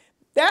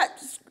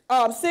 That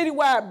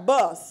citywide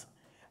bus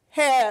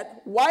had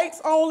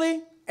whites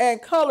only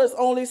and colors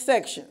only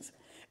sections.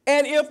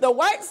 And if the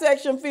white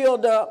section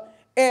filled up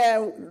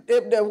and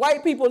if the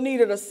white people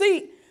needed a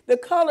seat, the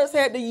colors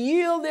had to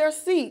yield their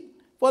seat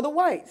for the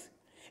whites.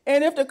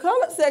 And if the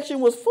colored section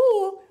was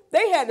full,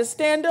 they had to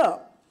stand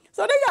up.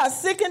 So they got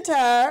sick and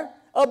tired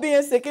of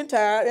being sick and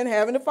tired and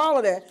having to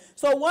follow that.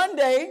 So one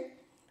day,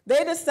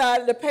 they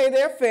decided to pay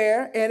their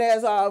fare, and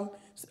as the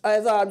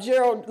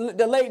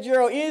late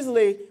Gerald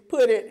Easley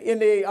put it in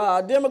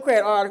the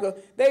Democrat article,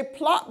 they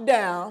plopped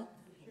down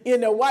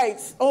in the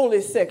whites only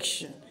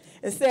section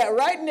and sat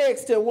right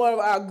next to one of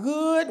our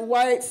good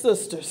white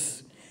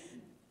sisters.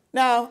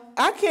 Now,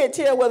 I can't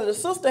tell whether the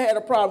sister had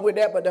a problem with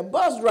that, but the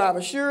bus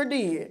driver sure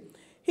did.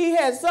 He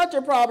had such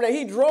a problem that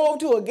he drove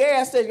to a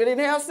gas station. They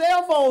didn't have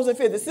cell phones in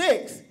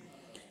 '56.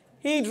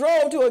 He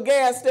drove to a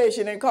gas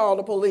station and called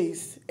the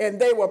police, and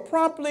they were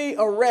promptly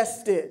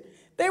arrested.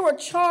 They were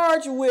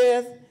charged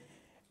with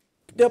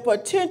the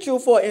potential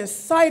for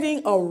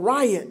inciting a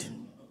riot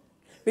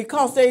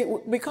because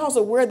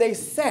of where they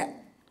sat.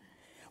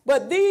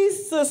 But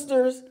these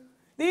sisters,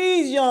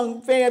 these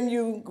young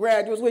FAMU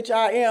graduates, which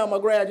I am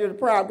a graduate, a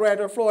proud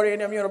graduate of Florida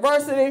A&M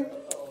University,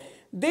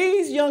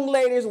 these young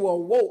ladies were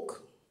woke.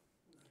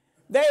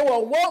 They were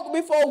woke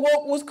before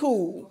woke was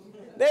cool.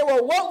 They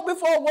were woke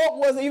before woke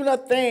was even a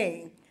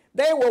thing.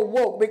 They were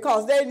woke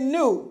because they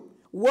knew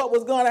what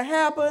was going to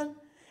happen,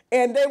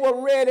 and they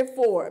were ready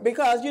for it.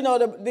 Because, you know,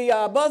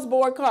 the bus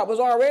boycott was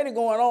already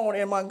going on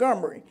in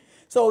Montgomery.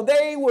 So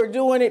they were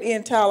doing it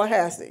in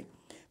Tallahassee.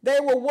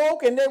 They were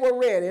woke and they were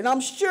ready. And I'm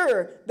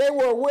sure they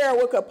were aware of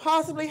what could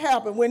possibly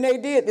happen when they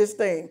did this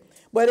thing.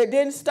 But it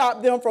didn't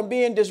stop them from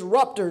being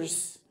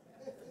disruptors.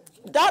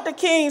 Dr.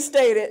 King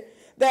stated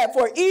that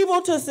for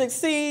evil to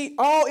succeed,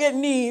 all it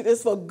needs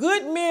is for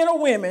good men or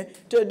women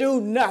to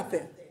do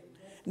nothing.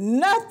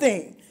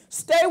 Nothing.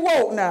 Stay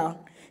woke now.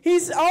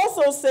 He's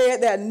also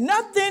said that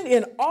nothing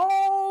in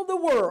all the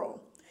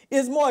world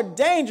is more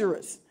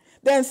dangerous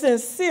than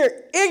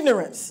sincere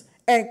ignorance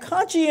and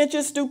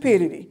conscientious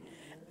stupidity.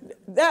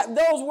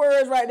 Those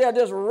words right there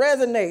just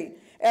resonate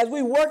as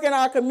we work in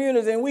our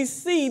communities, and we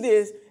see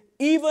this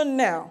even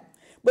now.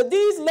 But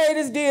these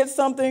ladies did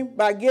something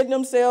by getting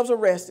themselves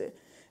arrested.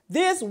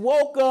 This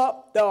woke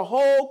up the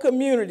whole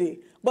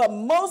community, but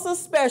most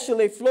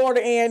especially Florida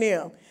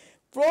A&M.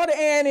 Florida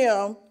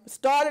A&M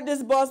started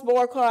this bus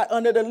boycott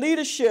under the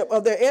leadership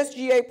of their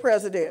SGA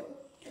president.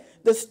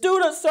 The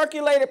students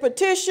circulated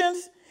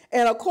petitions,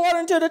 and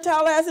according to the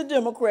Tallahassee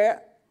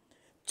Democrat,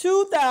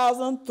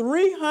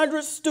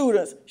 2,300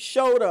 students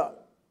showed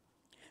up.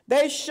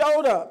 They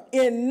showed up.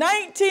 In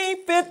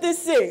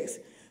 1956,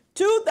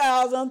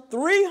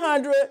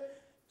 2,300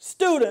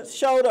 students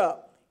showed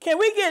up. Can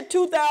we get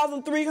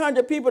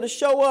 2,300 people to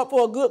show up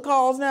for a good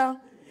cause now?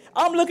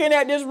 I'm looking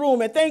at this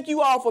room, and thank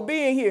you all for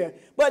being here.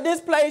 But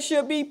this place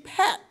should be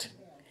packed.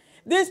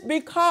 This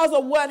because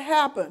of what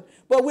happened.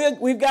 But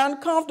we've gotten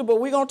comfortable.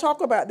 We're going to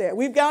talk about that.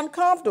 We've gotten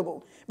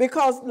comfortable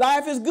because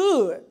life is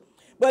good.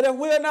 But if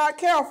we're not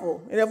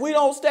careful, and if we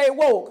don't stay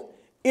woke,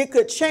 it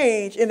could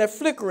change in the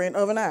flickering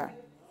of an eye.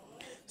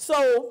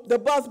 So the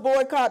bus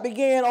boycott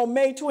began on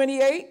May 28,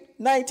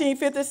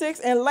 1956,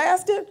 and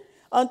lasted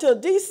until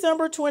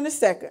December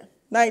 22nd,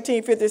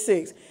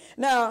 1956.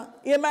 Now,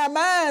 in my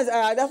mind's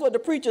eye, that's what the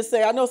preachers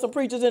say. I know some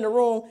preachers in the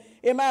room.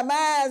 In my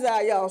mind's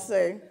eye, y'all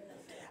say,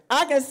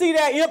 I can see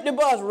that empty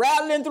bus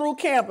rattling through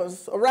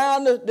campus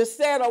around the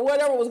set or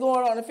whatever was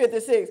going on in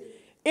 56.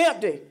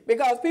 Empty,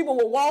 because people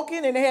were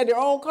walking and they had their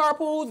own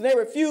carpools and they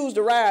refused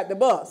to ride the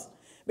bus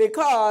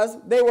because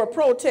they were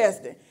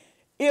protesting.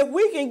 If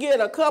we can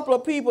get a couple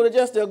of people to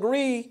just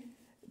agree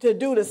to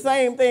do the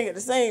same thing at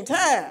the same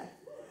time,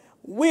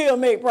 we'll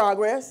make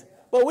progress.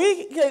 But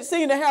we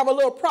seem to have a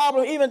little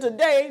problem even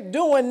today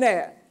doing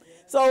that.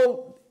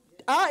 So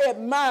I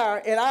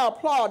admire and I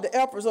applaud the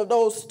efforts of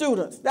those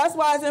students. That's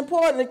why it's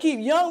important to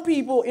keep young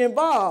people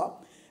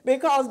involved,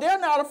 because they're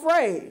not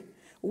afraid.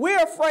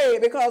 We're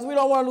afraid because we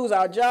don't want to lose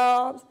our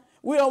jobs.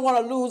 We don't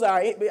want to lose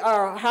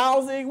our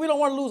housing. We don't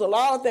want to lose a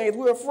lot of things.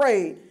 We're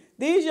afraid.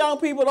 These young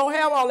people don't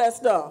have all that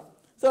stuff.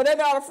 So they're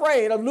not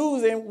afraid of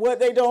losing what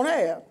they don't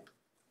have.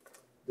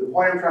 The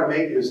point I'm trying to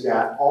make is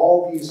that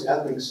all these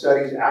ethnic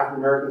studies, African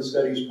American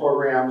studies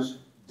programs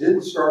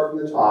didn't start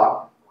from the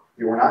top.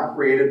 They were not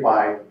created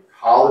by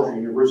college or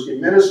university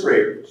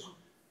administrators.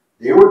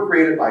 They were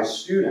created by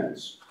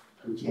students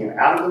who came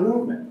out of the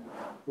movement,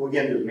 who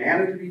again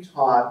demanded to be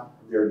taught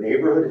their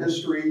neighborhood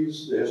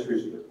histories, the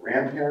histories of their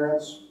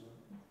grandparents.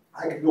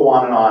 I could go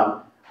on and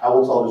on. I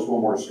will tell just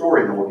one more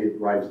story, and then we'll get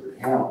right into the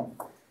panel.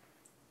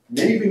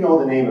 Many of you know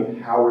the name of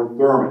Howard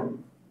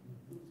Thurman,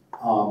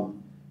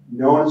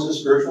 known as a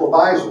spiritual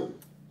advisor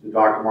to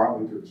Dr.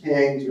 Martin Luther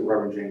King, to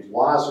Reverend James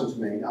Lawson, to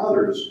many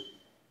others.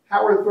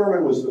 Howard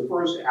Thurman was the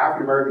first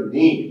African-American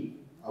dean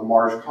of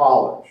Marsh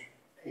College,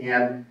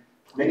 and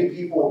many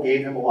people gave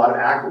him a lot of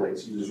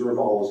accolades. He deserved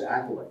all those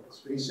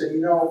accolades. But he said,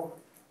 you know,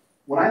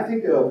 when I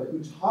think of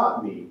who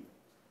taught me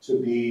to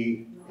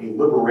be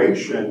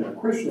a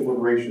Christian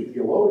liberation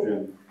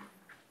theologian,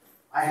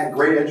 I had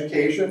great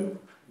education.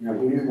 You know,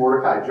 he knew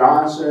Mordecai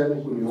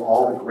Johnson, he knew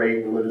all the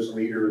great religious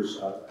leaders,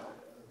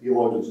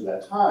 theologians of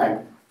that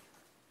time.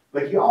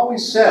 But he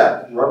always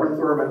said, Reverend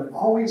Thurman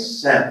always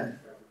said,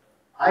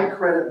 I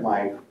credit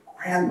my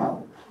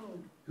grandmother,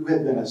 who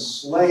had been a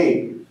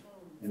slave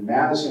in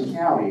Madison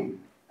County,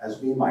 as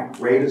being my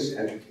greatest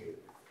educator.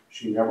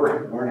 She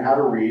never learned how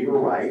to read or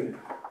write.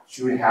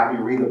 She would have me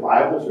read the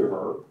Bible to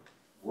her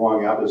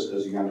growing up as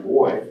a young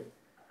boy,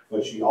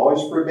 but she always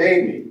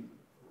forbade me.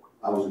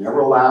 I was never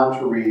allowed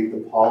to read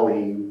the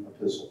Pauline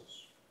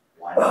epistles.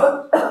 Why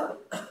not?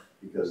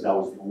 Because that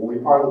was the only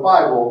part of the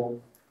Bible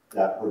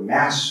that her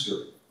master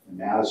in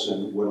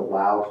Madison would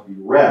allow to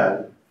be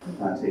read in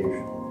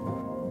plantation.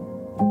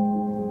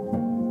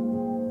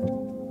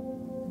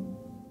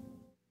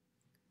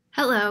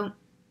 Hello.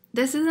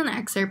 This is an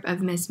excerpt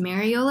of Miss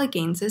Mariola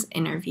Gaines's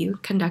interview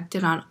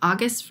conducted on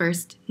August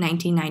 1st,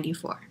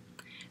 1994.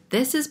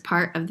 This is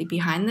part of the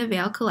Behind the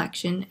Veil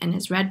collection and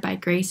is read by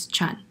Grace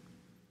Chun.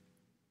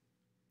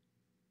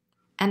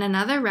 And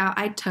another route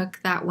I took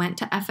that went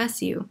to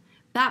FSU,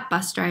 that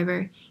bus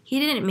driver,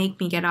 he didn't make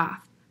me get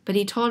off, but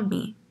he told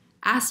me,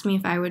 asked me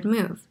if I would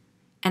move,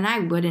 and I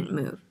wouldn't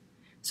move.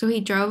 So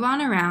he drove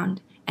on around,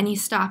 and he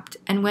stopped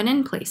and went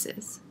in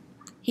places.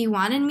 He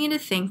wanted me to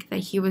think that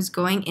he was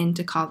going in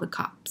to call the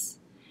cops.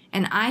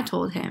 And I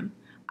told him,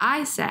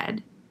 I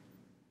said,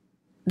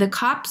 the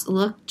cops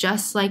look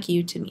just like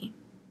you to me.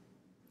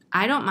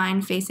 I don't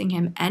mind facing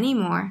him any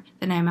more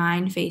than I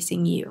mind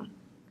facing you.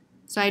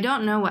 So I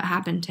don't know what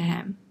happened to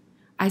him.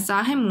 I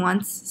saw him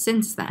once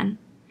since then,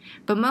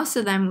 but most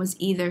of them was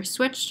either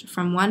switched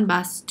from one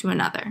bus to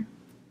another.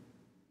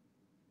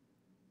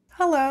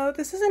 Hello,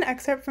 this is an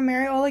excerpt from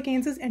Mariola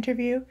Gaines's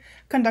interview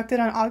conducted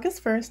on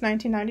August 1st,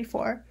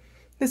 1994.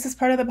 This is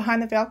part of the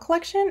Behind the Veil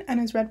collection and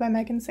is read by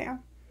Megan Sam.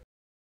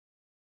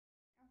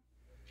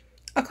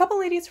 A couple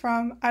ladies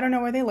from, I don't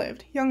know where they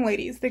lived, young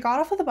ladies, they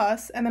got off of the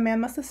bus and the man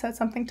must have said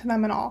something to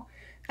them and all.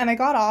 And they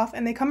got off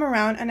and they come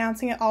around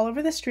announcing it all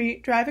over the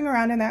street, driving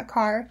around in that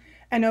car,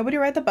 and nobody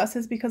ride the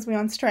buses because we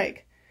on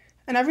strike.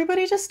 And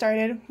everybody just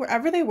started,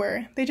 wherever they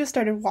were, they just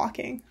started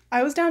walking.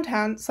 I was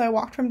downtown, so I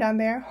walked from down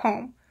there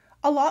home.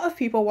 A lot of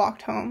people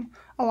walked home.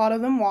 A lot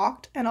of them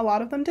walked, and a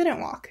lot of them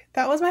didn't walk.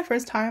 That was my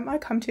first time I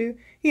come to,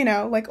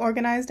 like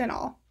organized and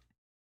all.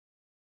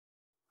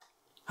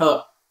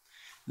 Hello.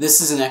 This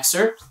is an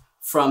excerpt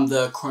from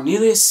the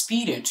Cornelius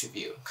Speed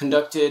interview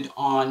conducted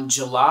on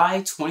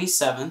July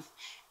 27th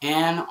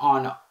and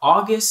on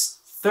August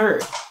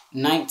 3rd,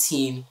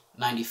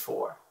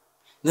 1994.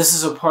 This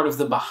is a part of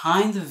the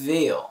Behind the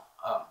Veil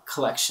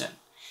collection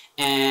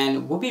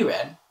and will be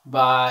read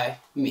by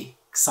me,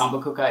 Samba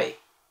Kokai.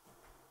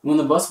 When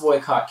the bus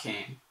boycott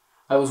came,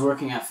 I was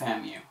working at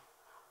FAMU.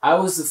 I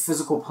was the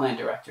physical plant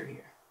director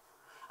here.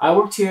 I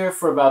worked here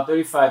for about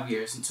 35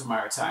 years until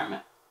my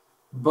retirement,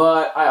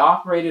 but I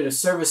operated a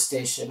service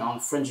station on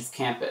the fringe of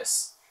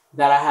campus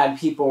that I had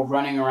people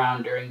running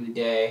around during the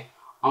day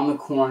on the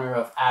corner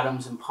of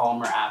Adams and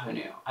Palmer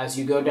Avenue as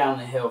you go down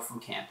the hill from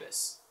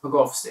campus, a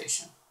Gulf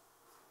station.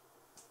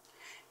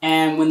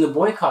 And when the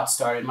boycott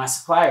started, my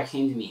supplier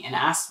came to me and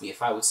asked me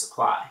if I would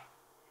supply.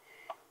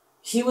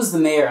 He was the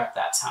mayor at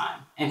that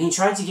time, and he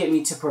tried to get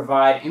me to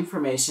provide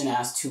information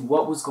as to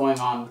what was going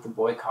on with the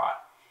boycott,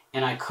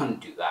 and I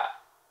couldn't do that.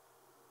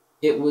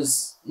 It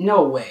was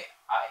no way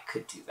I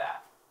could do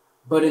that.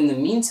 But in the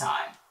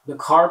meantime, the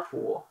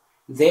carpool,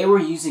 they were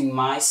using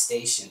my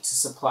station to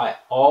supply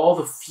all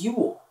the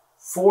fuel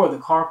for the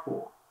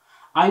carpool.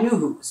 I knew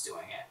who was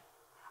doing it.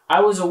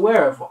 I was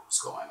aware of what was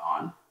going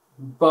on,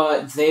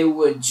 but they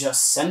would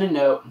just send a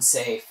note and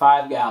say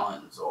 5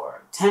 gallons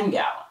or 10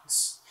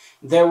 gallons.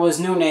 There was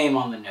no name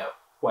on the note,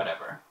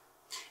 whatever.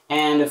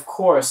 And of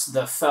course,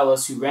 the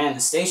fellows who ran the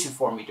station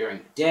for me during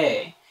the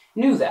day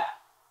knew that.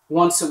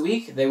 Once a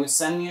week, they would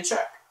send me a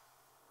check.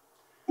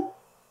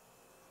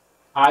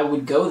 I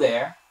would go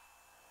there,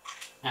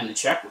 and the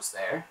check was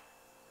there.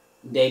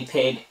 They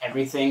paid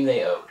everything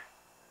they owed.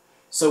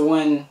 So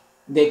when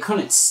they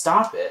couldn't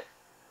stop it,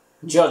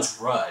 Judge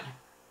Rudd,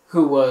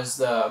 who was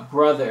the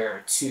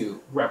brother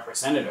to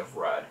Representative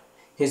Rudd,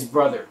 his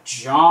brother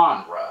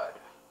John Rudd,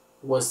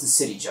 was the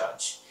city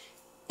judge.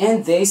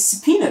 And they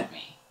subpoenaed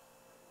me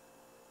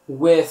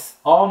with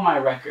all my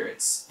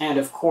records. And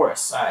of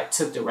course, I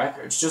took the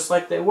records just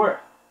like they were.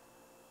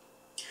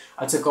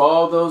 I took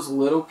all those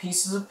little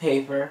pieces of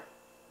paper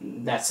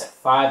that said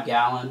 5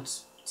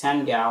 gallons,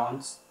 10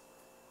 gallons,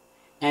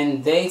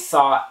 and they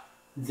thought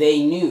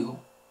they knew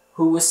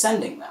who was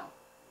sending them.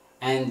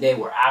 And they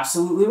were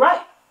absolutely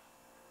right.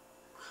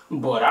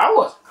 But I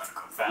wasn't going to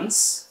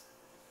confess.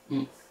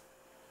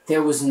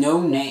 There was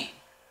no name.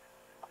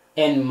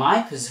 And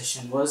my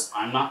position was,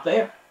 I'm not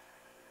there.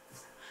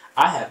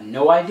 I have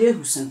no idea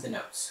who sent the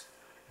notes.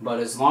 But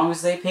as long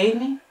as they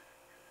paid me,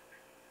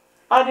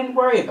 I didn't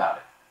worry about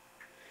it.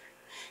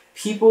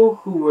 People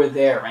who were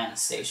there ran the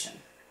station.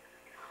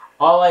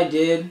 All I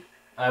did,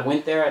 I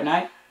went there at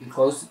night and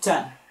closed at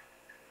 10.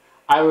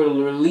 I would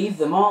relieve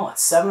them all at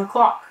 7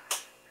 o'clock.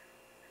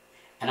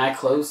 And I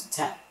closed at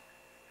 10.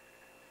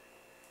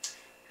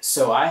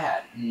 So I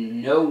had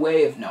no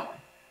way of knowing.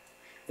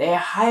 They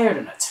hired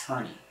an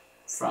attorney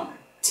from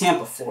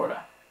Tampa,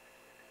 Florida,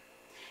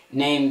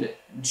 named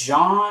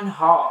John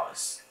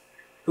Hawes,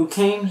 who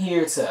came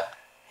here to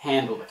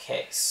handle the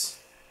case.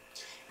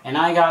 And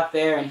I got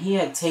there and he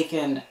had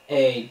taken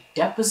a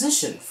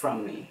deposition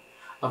from me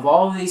of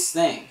all these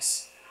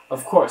things.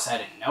 Of course, I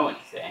didn't know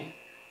anything.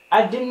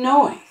 I didn't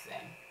know anything.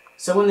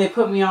 So when they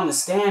put me on the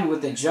stand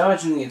with the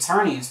judge and the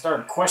attorney and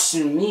started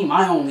questioning me,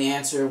 my only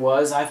answer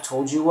was, I've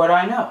told you what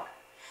I know.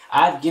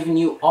 I've given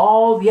you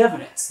all the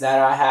evidence that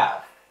I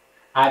have.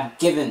 I've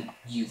given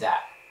you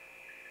that.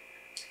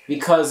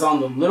 Because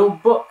on the little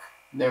book,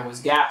 there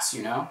was gas,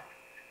 you know.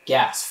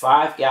 Gas,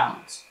 5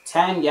 gallons,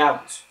 10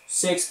 gallons,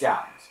 6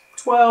 gallons,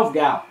 12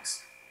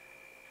 gallons.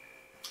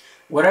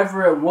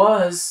 Whatever it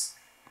was,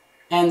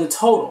 and the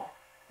total.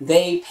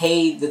 They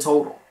paid the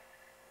total.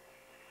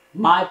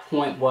 My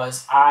point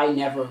was, I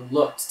never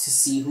looked to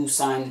see who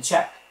signed the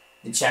check.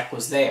 The check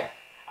was there.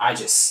 I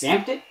just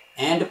stamped it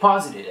and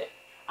deposited it.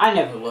 I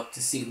never looked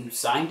to see who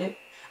signed it.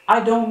 I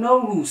don't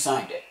know who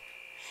signed it.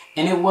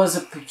 And it was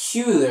a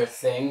peculiar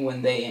thing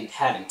when they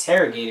had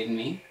interrogated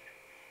me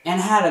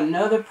and had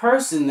another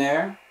person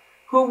there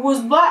who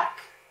was black,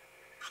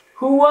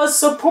 who was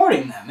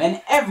supporting them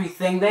in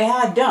everything they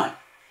had done,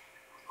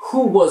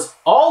 who was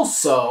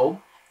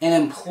also an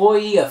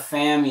employee of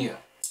FAMU,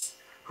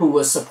 who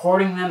was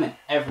supporting them in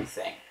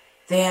everything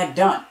they had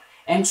done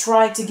and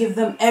tried to give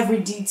them every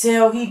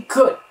detail he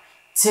could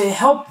to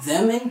help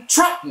them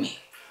entrap me.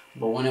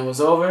 But when it was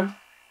over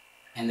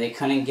and they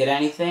couldn't get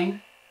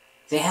anything,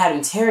 they had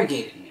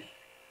interrogated me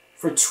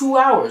for 2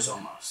 hours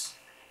almost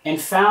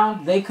and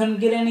found they couldn't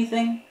get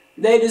anything.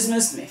 They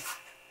dismissed me.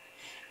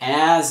 And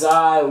as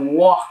I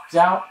walked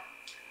out,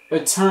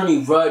 Attorney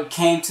Rudd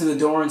came to the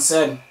door and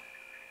said,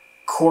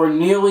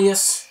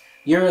 "Cornelius,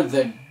 you're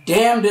the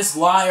damnedest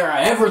liar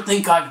I ever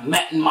think I've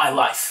met in my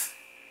life."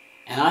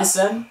 And I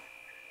said,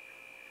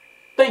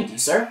 "Thank you,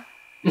 sir."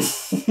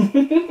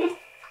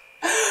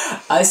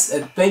 I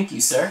said, "Thank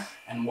you, sir,"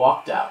 and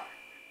walked out.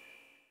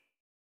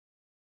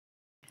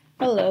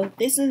 Hello,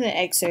 this is an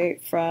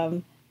excerpt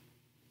from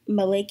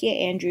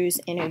Malakia Andrews'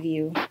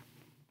 interview.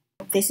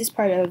 This is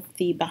part of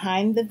the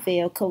Behind the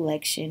Veil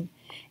collection,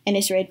 and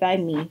it's read by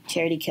me,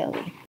 Charity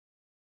Kelly.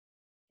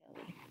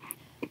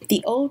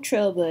 The old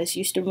trail bus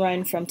used to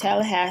run from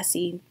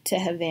Tallahassee to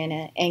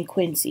Havana and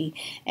Quincy,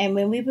 and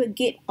when we would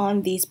get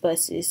on these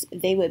buses,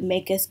 they would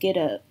make us get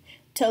up,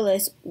 tell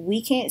us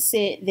we can't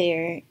sit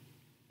there,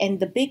 and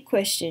the big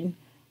question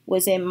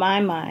was in my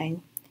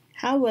mind,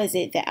 how was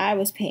it that I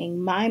was paying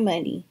my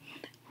money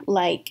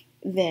like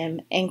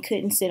them and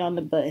couldn't sit on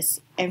the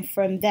bus? And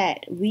from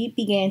that, we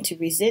began to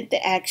resent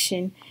the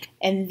action,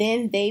 and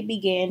then they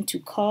began to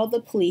call the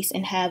police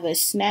and have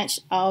us snatched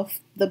off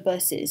the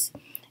buses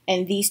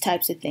and these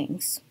types of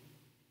things.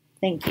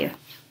 Thank you.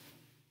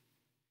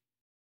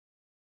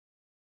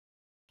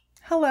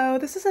 Hello,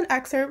 this is an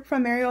excerpt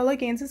from Mariola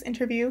Gaines's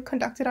interview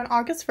conducted on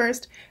August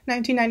 1st,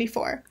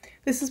 1994.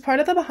 This is part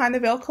of the Behind the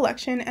Veil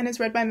collection and is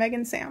read by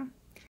Megan Sam.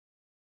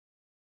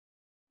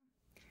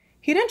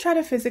 He didn't try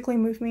to physically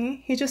move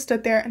me, he just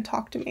stood there and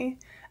talked to me.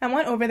 I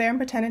went over there and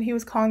pretended he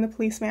was calling the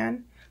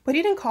policeman. But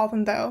he didn't call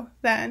them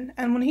then,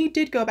 and when he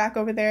did go back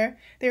over there,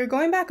 they were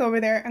going back over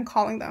there and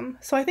calling them,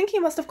 so I think he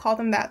must have called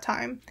them that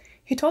time.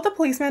 He told the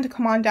policeman to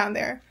come on down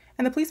there,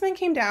 and the policeman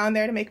came down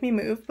there to make me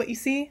move, but you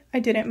see, I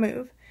didn't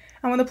move.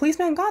 And when the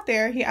policeman got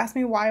there, he asked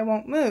me why I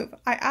won't move.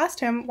 I asked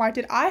him why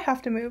did I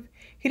have to move.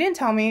 He didn't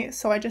tell me,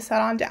 so I just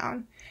sat on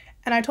down.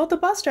 And I told the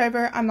bus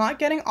driver I'm not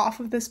getting off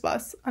of this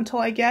bus until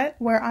I get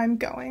where I'm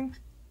going.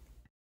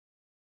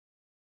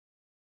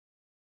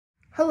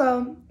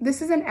 Hello,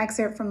 this is an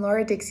excerpt from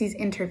Laura Dixie's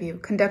interview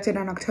conducted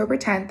on October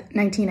 10th,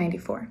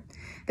 1994.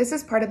 This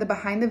is part of the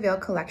Behind the Veil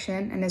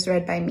collection and is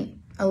read by me,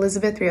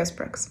 Elizabeth Rios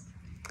Brooks.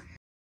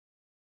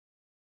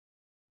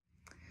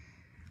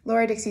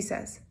 Laura Dixie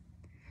says,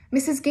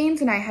 Mrs. Gaines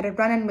and I had a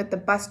run-in with the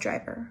bus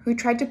driver who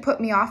tried to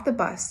put me off the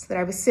bus that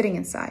I was sitting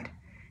inside.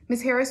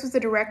 Miss Harris was the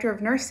director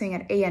of nursing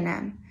at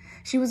A&M.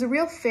 She was a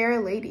real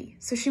fair lady,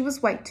 so she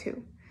was white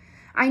too.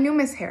 I knew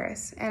Miss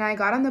Harris, and I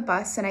got on the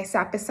bus and I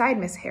sat beside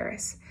Miss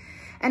Harris.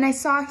 And I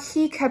saw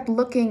he kept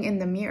looking in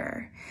the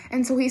mirror.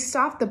 And so he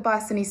stopped the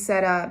bus and he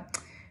said,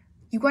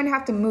 you're going to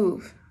have to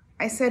move.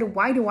 I said,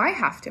 why do I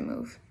have to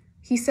move?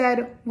 He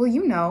said, well,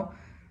 you know,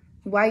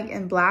 white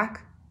and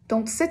black,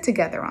 don't sit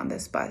together on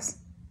this bus.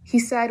 He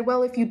said,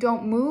 well, if you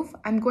don't move,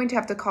 I'm going to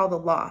have to call the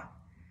law.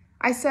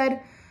 I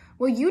said,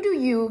 well, you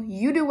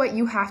do what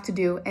you have to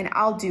do, and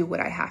I'll do what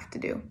I have to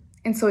do.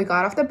 And so he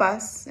got off the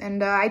bus,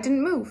 and I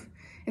didn't move.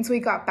 And so he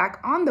got back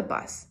on the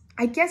bus.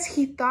 I guess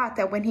he thought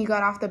that when he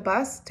got off the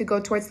bus to go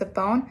towards the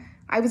phone,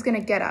 I was going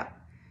to get up.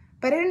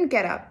 But I didn't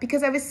get up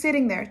because I was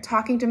sitting there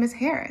talking to Miss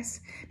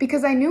Harris,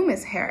 because I knew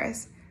Miss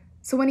Harris.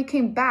 So when he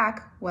came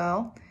back,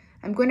 well,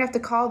 I'm going to have to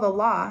call the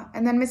law.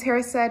 And then Miss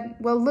Harris said,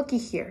 well, looky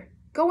here.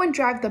 Go and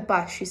drive the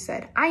bus, she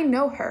said. I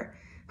know her.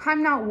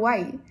 I'm not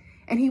white.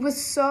 And he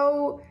was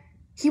so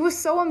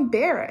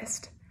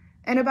embarrassed.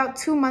 And about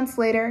 2 months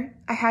later,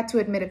 I had to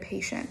admit a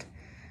patient.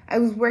 I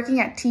was working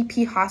at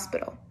TP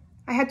Hospital.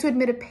 I had to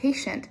admit a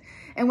patient.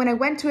 And when I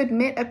went to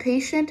admit a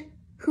patient,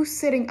 who's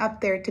sitting up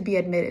there to be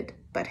admitted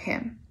but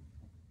him?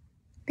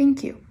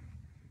 Thank you.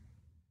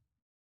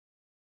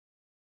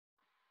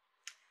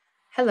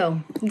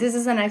 Hello, this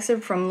is an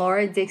excerpt from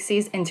Laura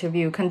Dixie's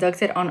interview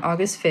conducted on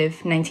August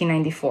 5th,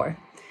 1994.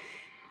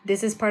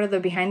 This is part of the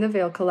Behind the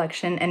Veil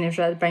collection and is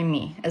read by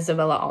me,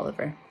 Isabella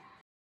Oliver.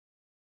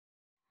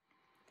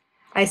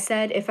 I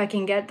said, if I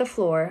can get the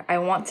floor, I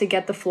want to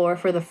get the floor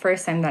for the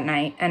first time that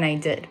night, and I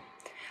did.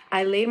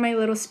 I laid my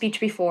little speech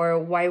before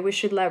why we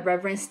should let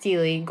Reverend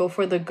Steely go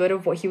for the good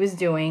of what he was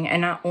doing,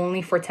 and not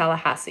only for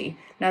Tallahassee,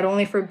 not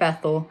only for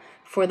Bethel,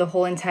 for the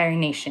whole entire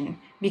nation,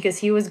 because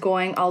he was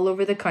going all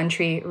over the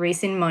country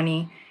raising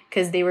money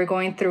because they were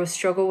going through a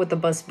struggle with the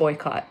bus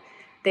boycott.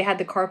 They had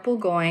the carpool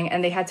going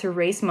and they had to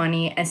raise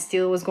money, and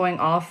Steele was going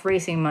off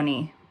raising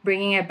money,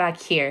 bringing it back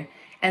here,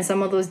 and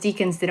some of those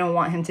deacons didn't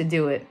want him to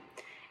do it.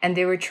 And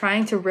they were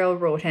trying to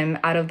railroad him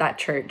out of that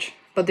church.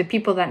 But the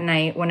people that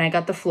night, when I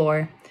got the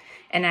floor,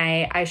 and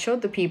I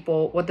showed the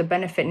people what the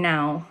benefit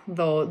now,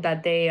 though,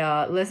 that they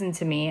listened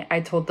to me, I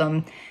told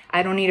them,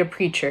 I don't need a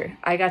preacher.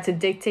 I got to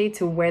dictate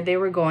to where they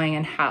were going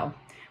and how.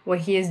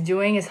 What he is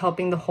doing is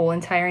helping the whole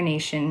entire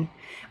nation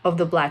of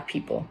the Black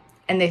people.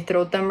 And they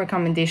threw them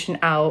recommendation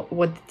out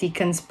what the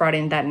deacons brought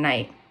in that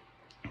night.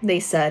 They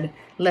said,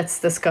 let's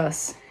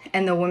discuss.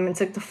 And the women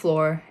took the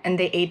floor and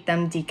they ate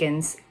them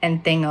deacons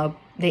and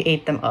they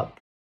ate them up.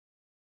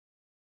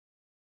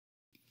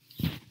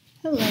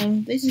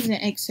 Hello, this is an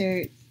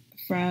excerpt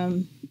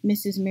from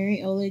Mrs.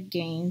 Mariola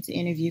Gaines'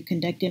 interview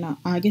conducted on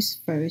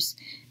August 1st,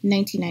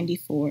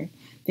 1994.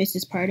 This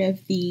is part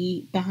of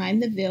the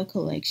Behind the Veil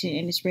collection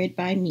and is read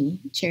by me,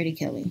 Charity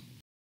Kelly.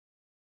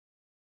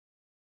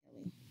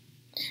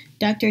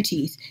 Dr.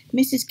 Ortiz,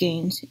 Mrs.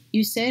 Gaines,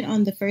 you said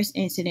on the first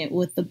incident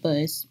with the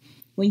bus,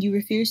 when you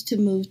refused to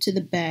move to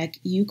the back,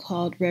 you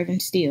called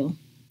Reverend Steele.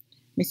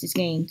 Mrs.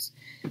 Gaines,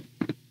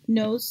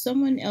 no,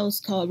 someone else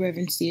called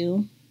Reverend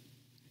Steele.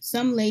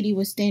 Some lady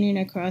was standing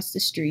across the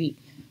street.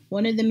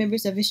 One of the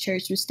members of his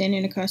church was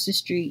standing across the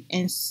street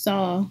and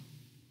saw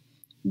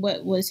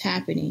what was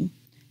happening.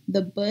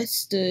 The bus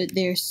stood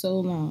there so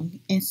long.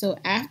 And so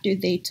after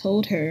they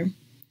told her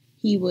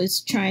he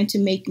was trying to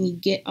make me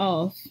get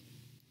off,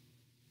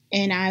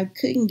 and I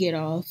couldn't get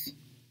off,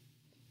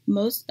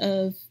 most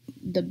of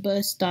the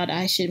bus thought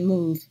I should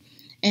move.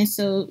 And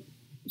so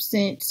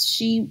since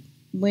she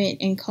went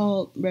and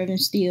called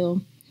Reverend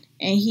Steele,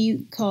 and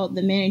he called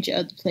the manager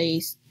of the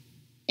place,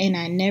 and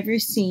I never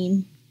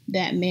seen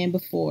that man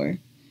before.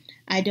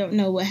 I don't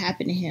know what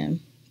happened to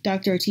him.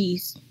 Dr.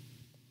 Ortiz.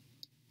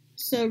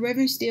 So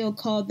Reverend Steele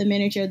called the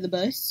manager of the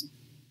bus?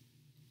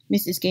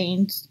 Mrs.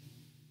 Gaines.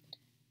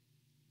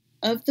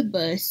 Of the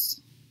bus,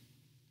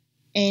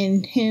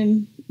 and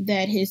him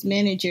that his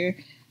manager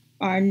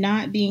are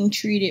not being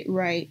treated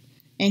right,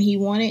 and he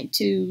wanted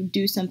to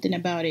do something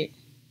about it.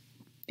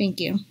 Thank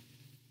you.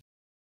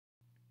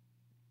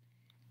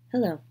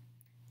 Hello.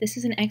 This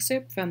is an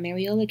excerpt from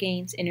Mariola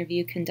Gaines'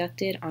 interview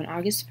conducted on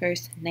August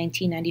 1st,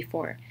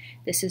 1994.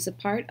 This is a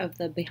part of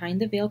the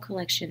Behind the Veil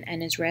collection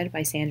and is read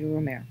by Sandra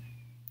Romero.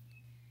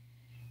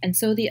 And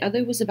so the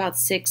other was about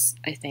 6,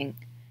 I think,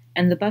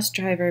 and the bus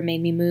driver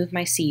made me move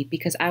my seat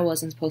because I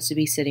wasn't supposed to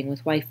be sitting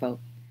with white folk.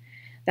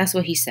 That's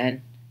what he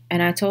said.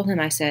 And I told him,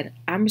 I said,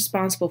 I'm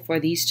responsible for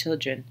these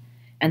children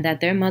and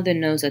that their mother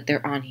knows that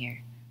they're on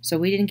here. So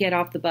we didn't get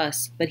off the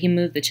bus, but he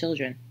moved the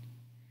children.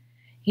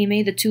 He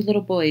made the 2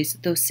 little boys,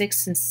 those 5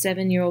 and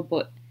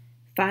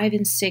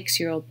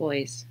 6-year-old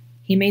boys,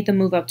 he made them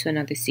move up to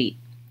another seat.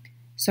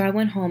 So I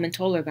went home and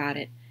told her about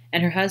it,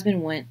 and her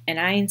husband went, and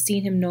I ain't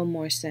seen him no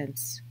more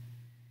since.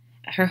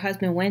 Her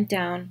husband went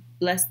down,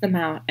 blessed them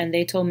out, and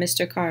they told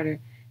Mr.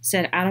 Carter,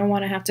 said, I don't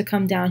want to have to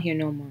come down here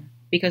no more,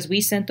 because we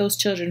sent those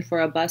children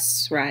for a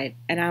bus ride,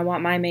 and I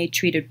want my maid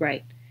treated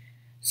right.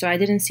 So I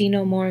didn't see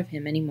no more of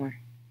him anymore.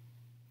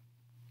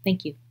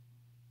 Thank you.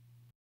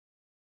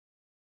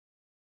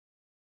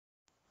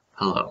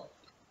 Hello.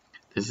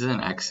 This is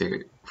an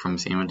excerpt from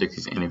Samuel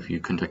Dixie's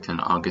interview conducted on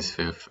August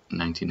 5th,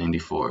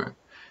 1994.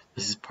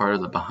 This is part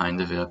of the Behind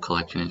the Veil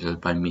collection and read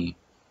by me,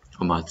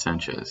 Omar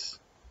Sanchez.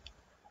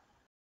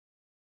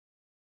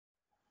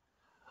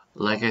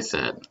 Like I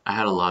said, I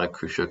had a lot of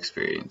crucial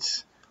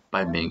experience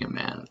by being a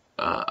man.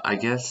 I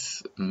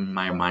guess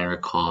my mind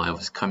recall, I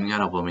was coming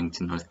out of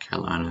Wilmington, North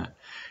Carolina,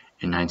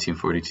 in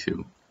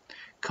 1942,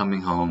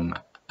 coming home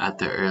at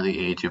the early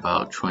age of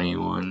about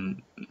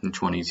 21 and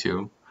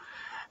 22,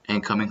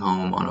 and coming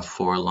home on a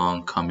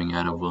 4-long coming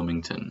out of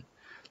Wilmington.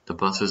 The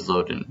bus was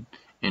loaded,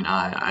 and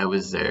I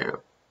was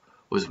there,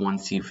 was one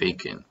seat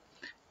vacant,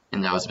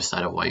 and that was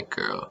beside a white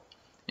girl,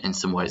 and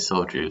some white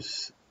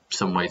soldiers,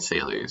 some white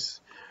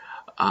sailors,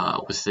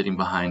 was sitting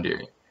behind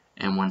her,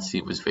 and one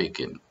seat was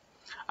vacant.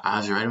 I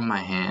was right with my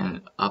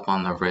hand up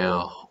on the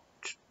rail,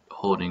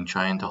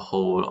 trying to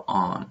hold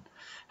on.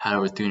 Had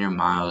over 300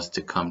 miles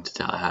to come to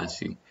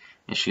Tallahassee,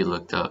 and she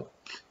looked up.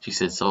 She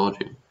said,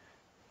 "Soldier,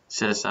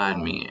 sit aside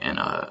me," and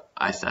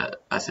I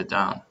sat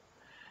down.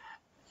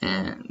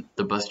 And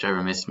the bus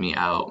driver missed me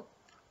out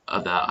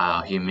of that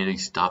aisle. He immediately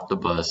stopped the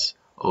bus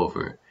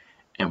over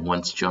and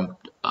once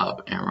jumped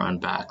up and run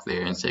back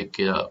there and said,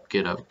 "Get up,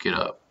 get up, get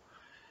up.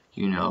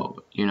 You know,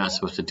 you're not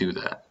supposed to do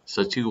that."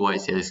 So 2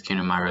 white sailors came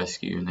to my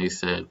rescue, and they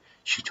said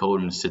she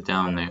told him to sit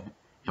down there,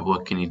 and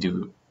what can he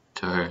do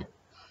to her?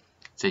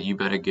 Said, "You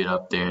better get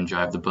up there and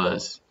drive the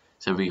bus."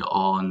 Said, "We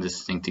all in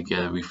this thing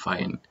together, we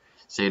fighting."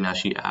 Said, now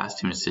she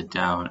asked him to sit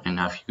down, and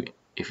now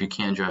if you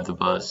can't drive the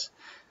bus,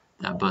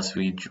 that bus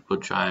will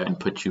drive and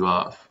put you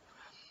off.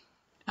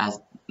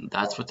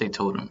 That's what they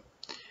told him.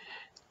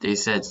 They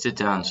said, "Sit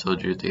down,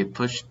 soldier." They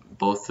pushed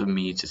both of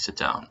me to sit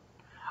down.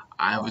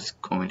 I was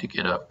going to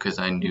get up because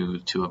I knew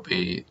to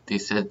obey. They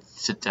said,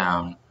 "Sit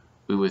down,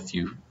 we're with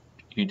you.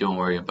 You don't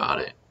worry about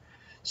it."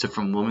 So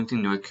from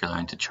Wilmington, North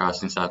Carolina to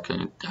Charleston, South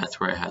Carolina, that's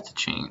where I had to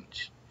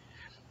change.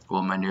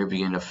 Well, my nerve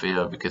began to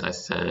fail because I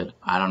said,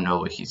 I don't know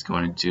what he's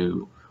going to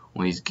do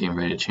when he's getting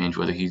ready to change,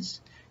 whether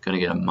he's going to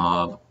get a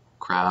mob,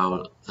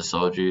 crowd, the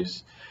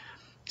soldiers.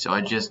 So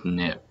I just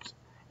nipped.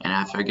 And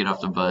after I get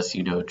off the bus,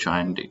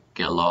 trying to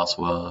get lost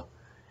well,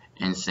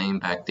 and same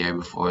back there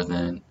before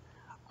then,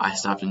 I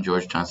stopped in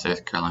Georgetown,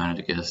 South Carolina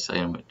to get a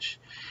sandwich.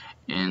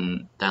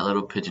 In that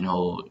little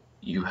pigeonhole,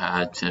 you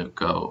had to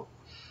go.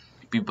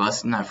 If you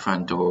bust in that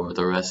front door,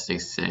 the rest they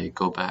say,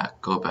 go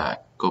back, go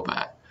back, go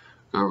back.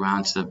 Go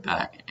around to the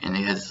back, and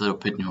they had this little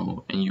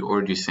pigeonhole, and you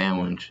ordered your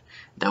sandwich.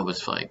 That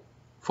was like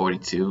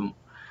 42.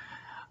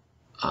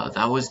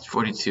 That was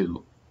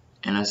 42.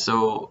 And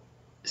so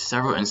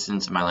several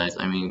instances in my life,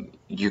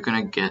 you're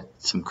gonna get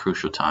some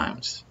crucial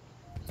times.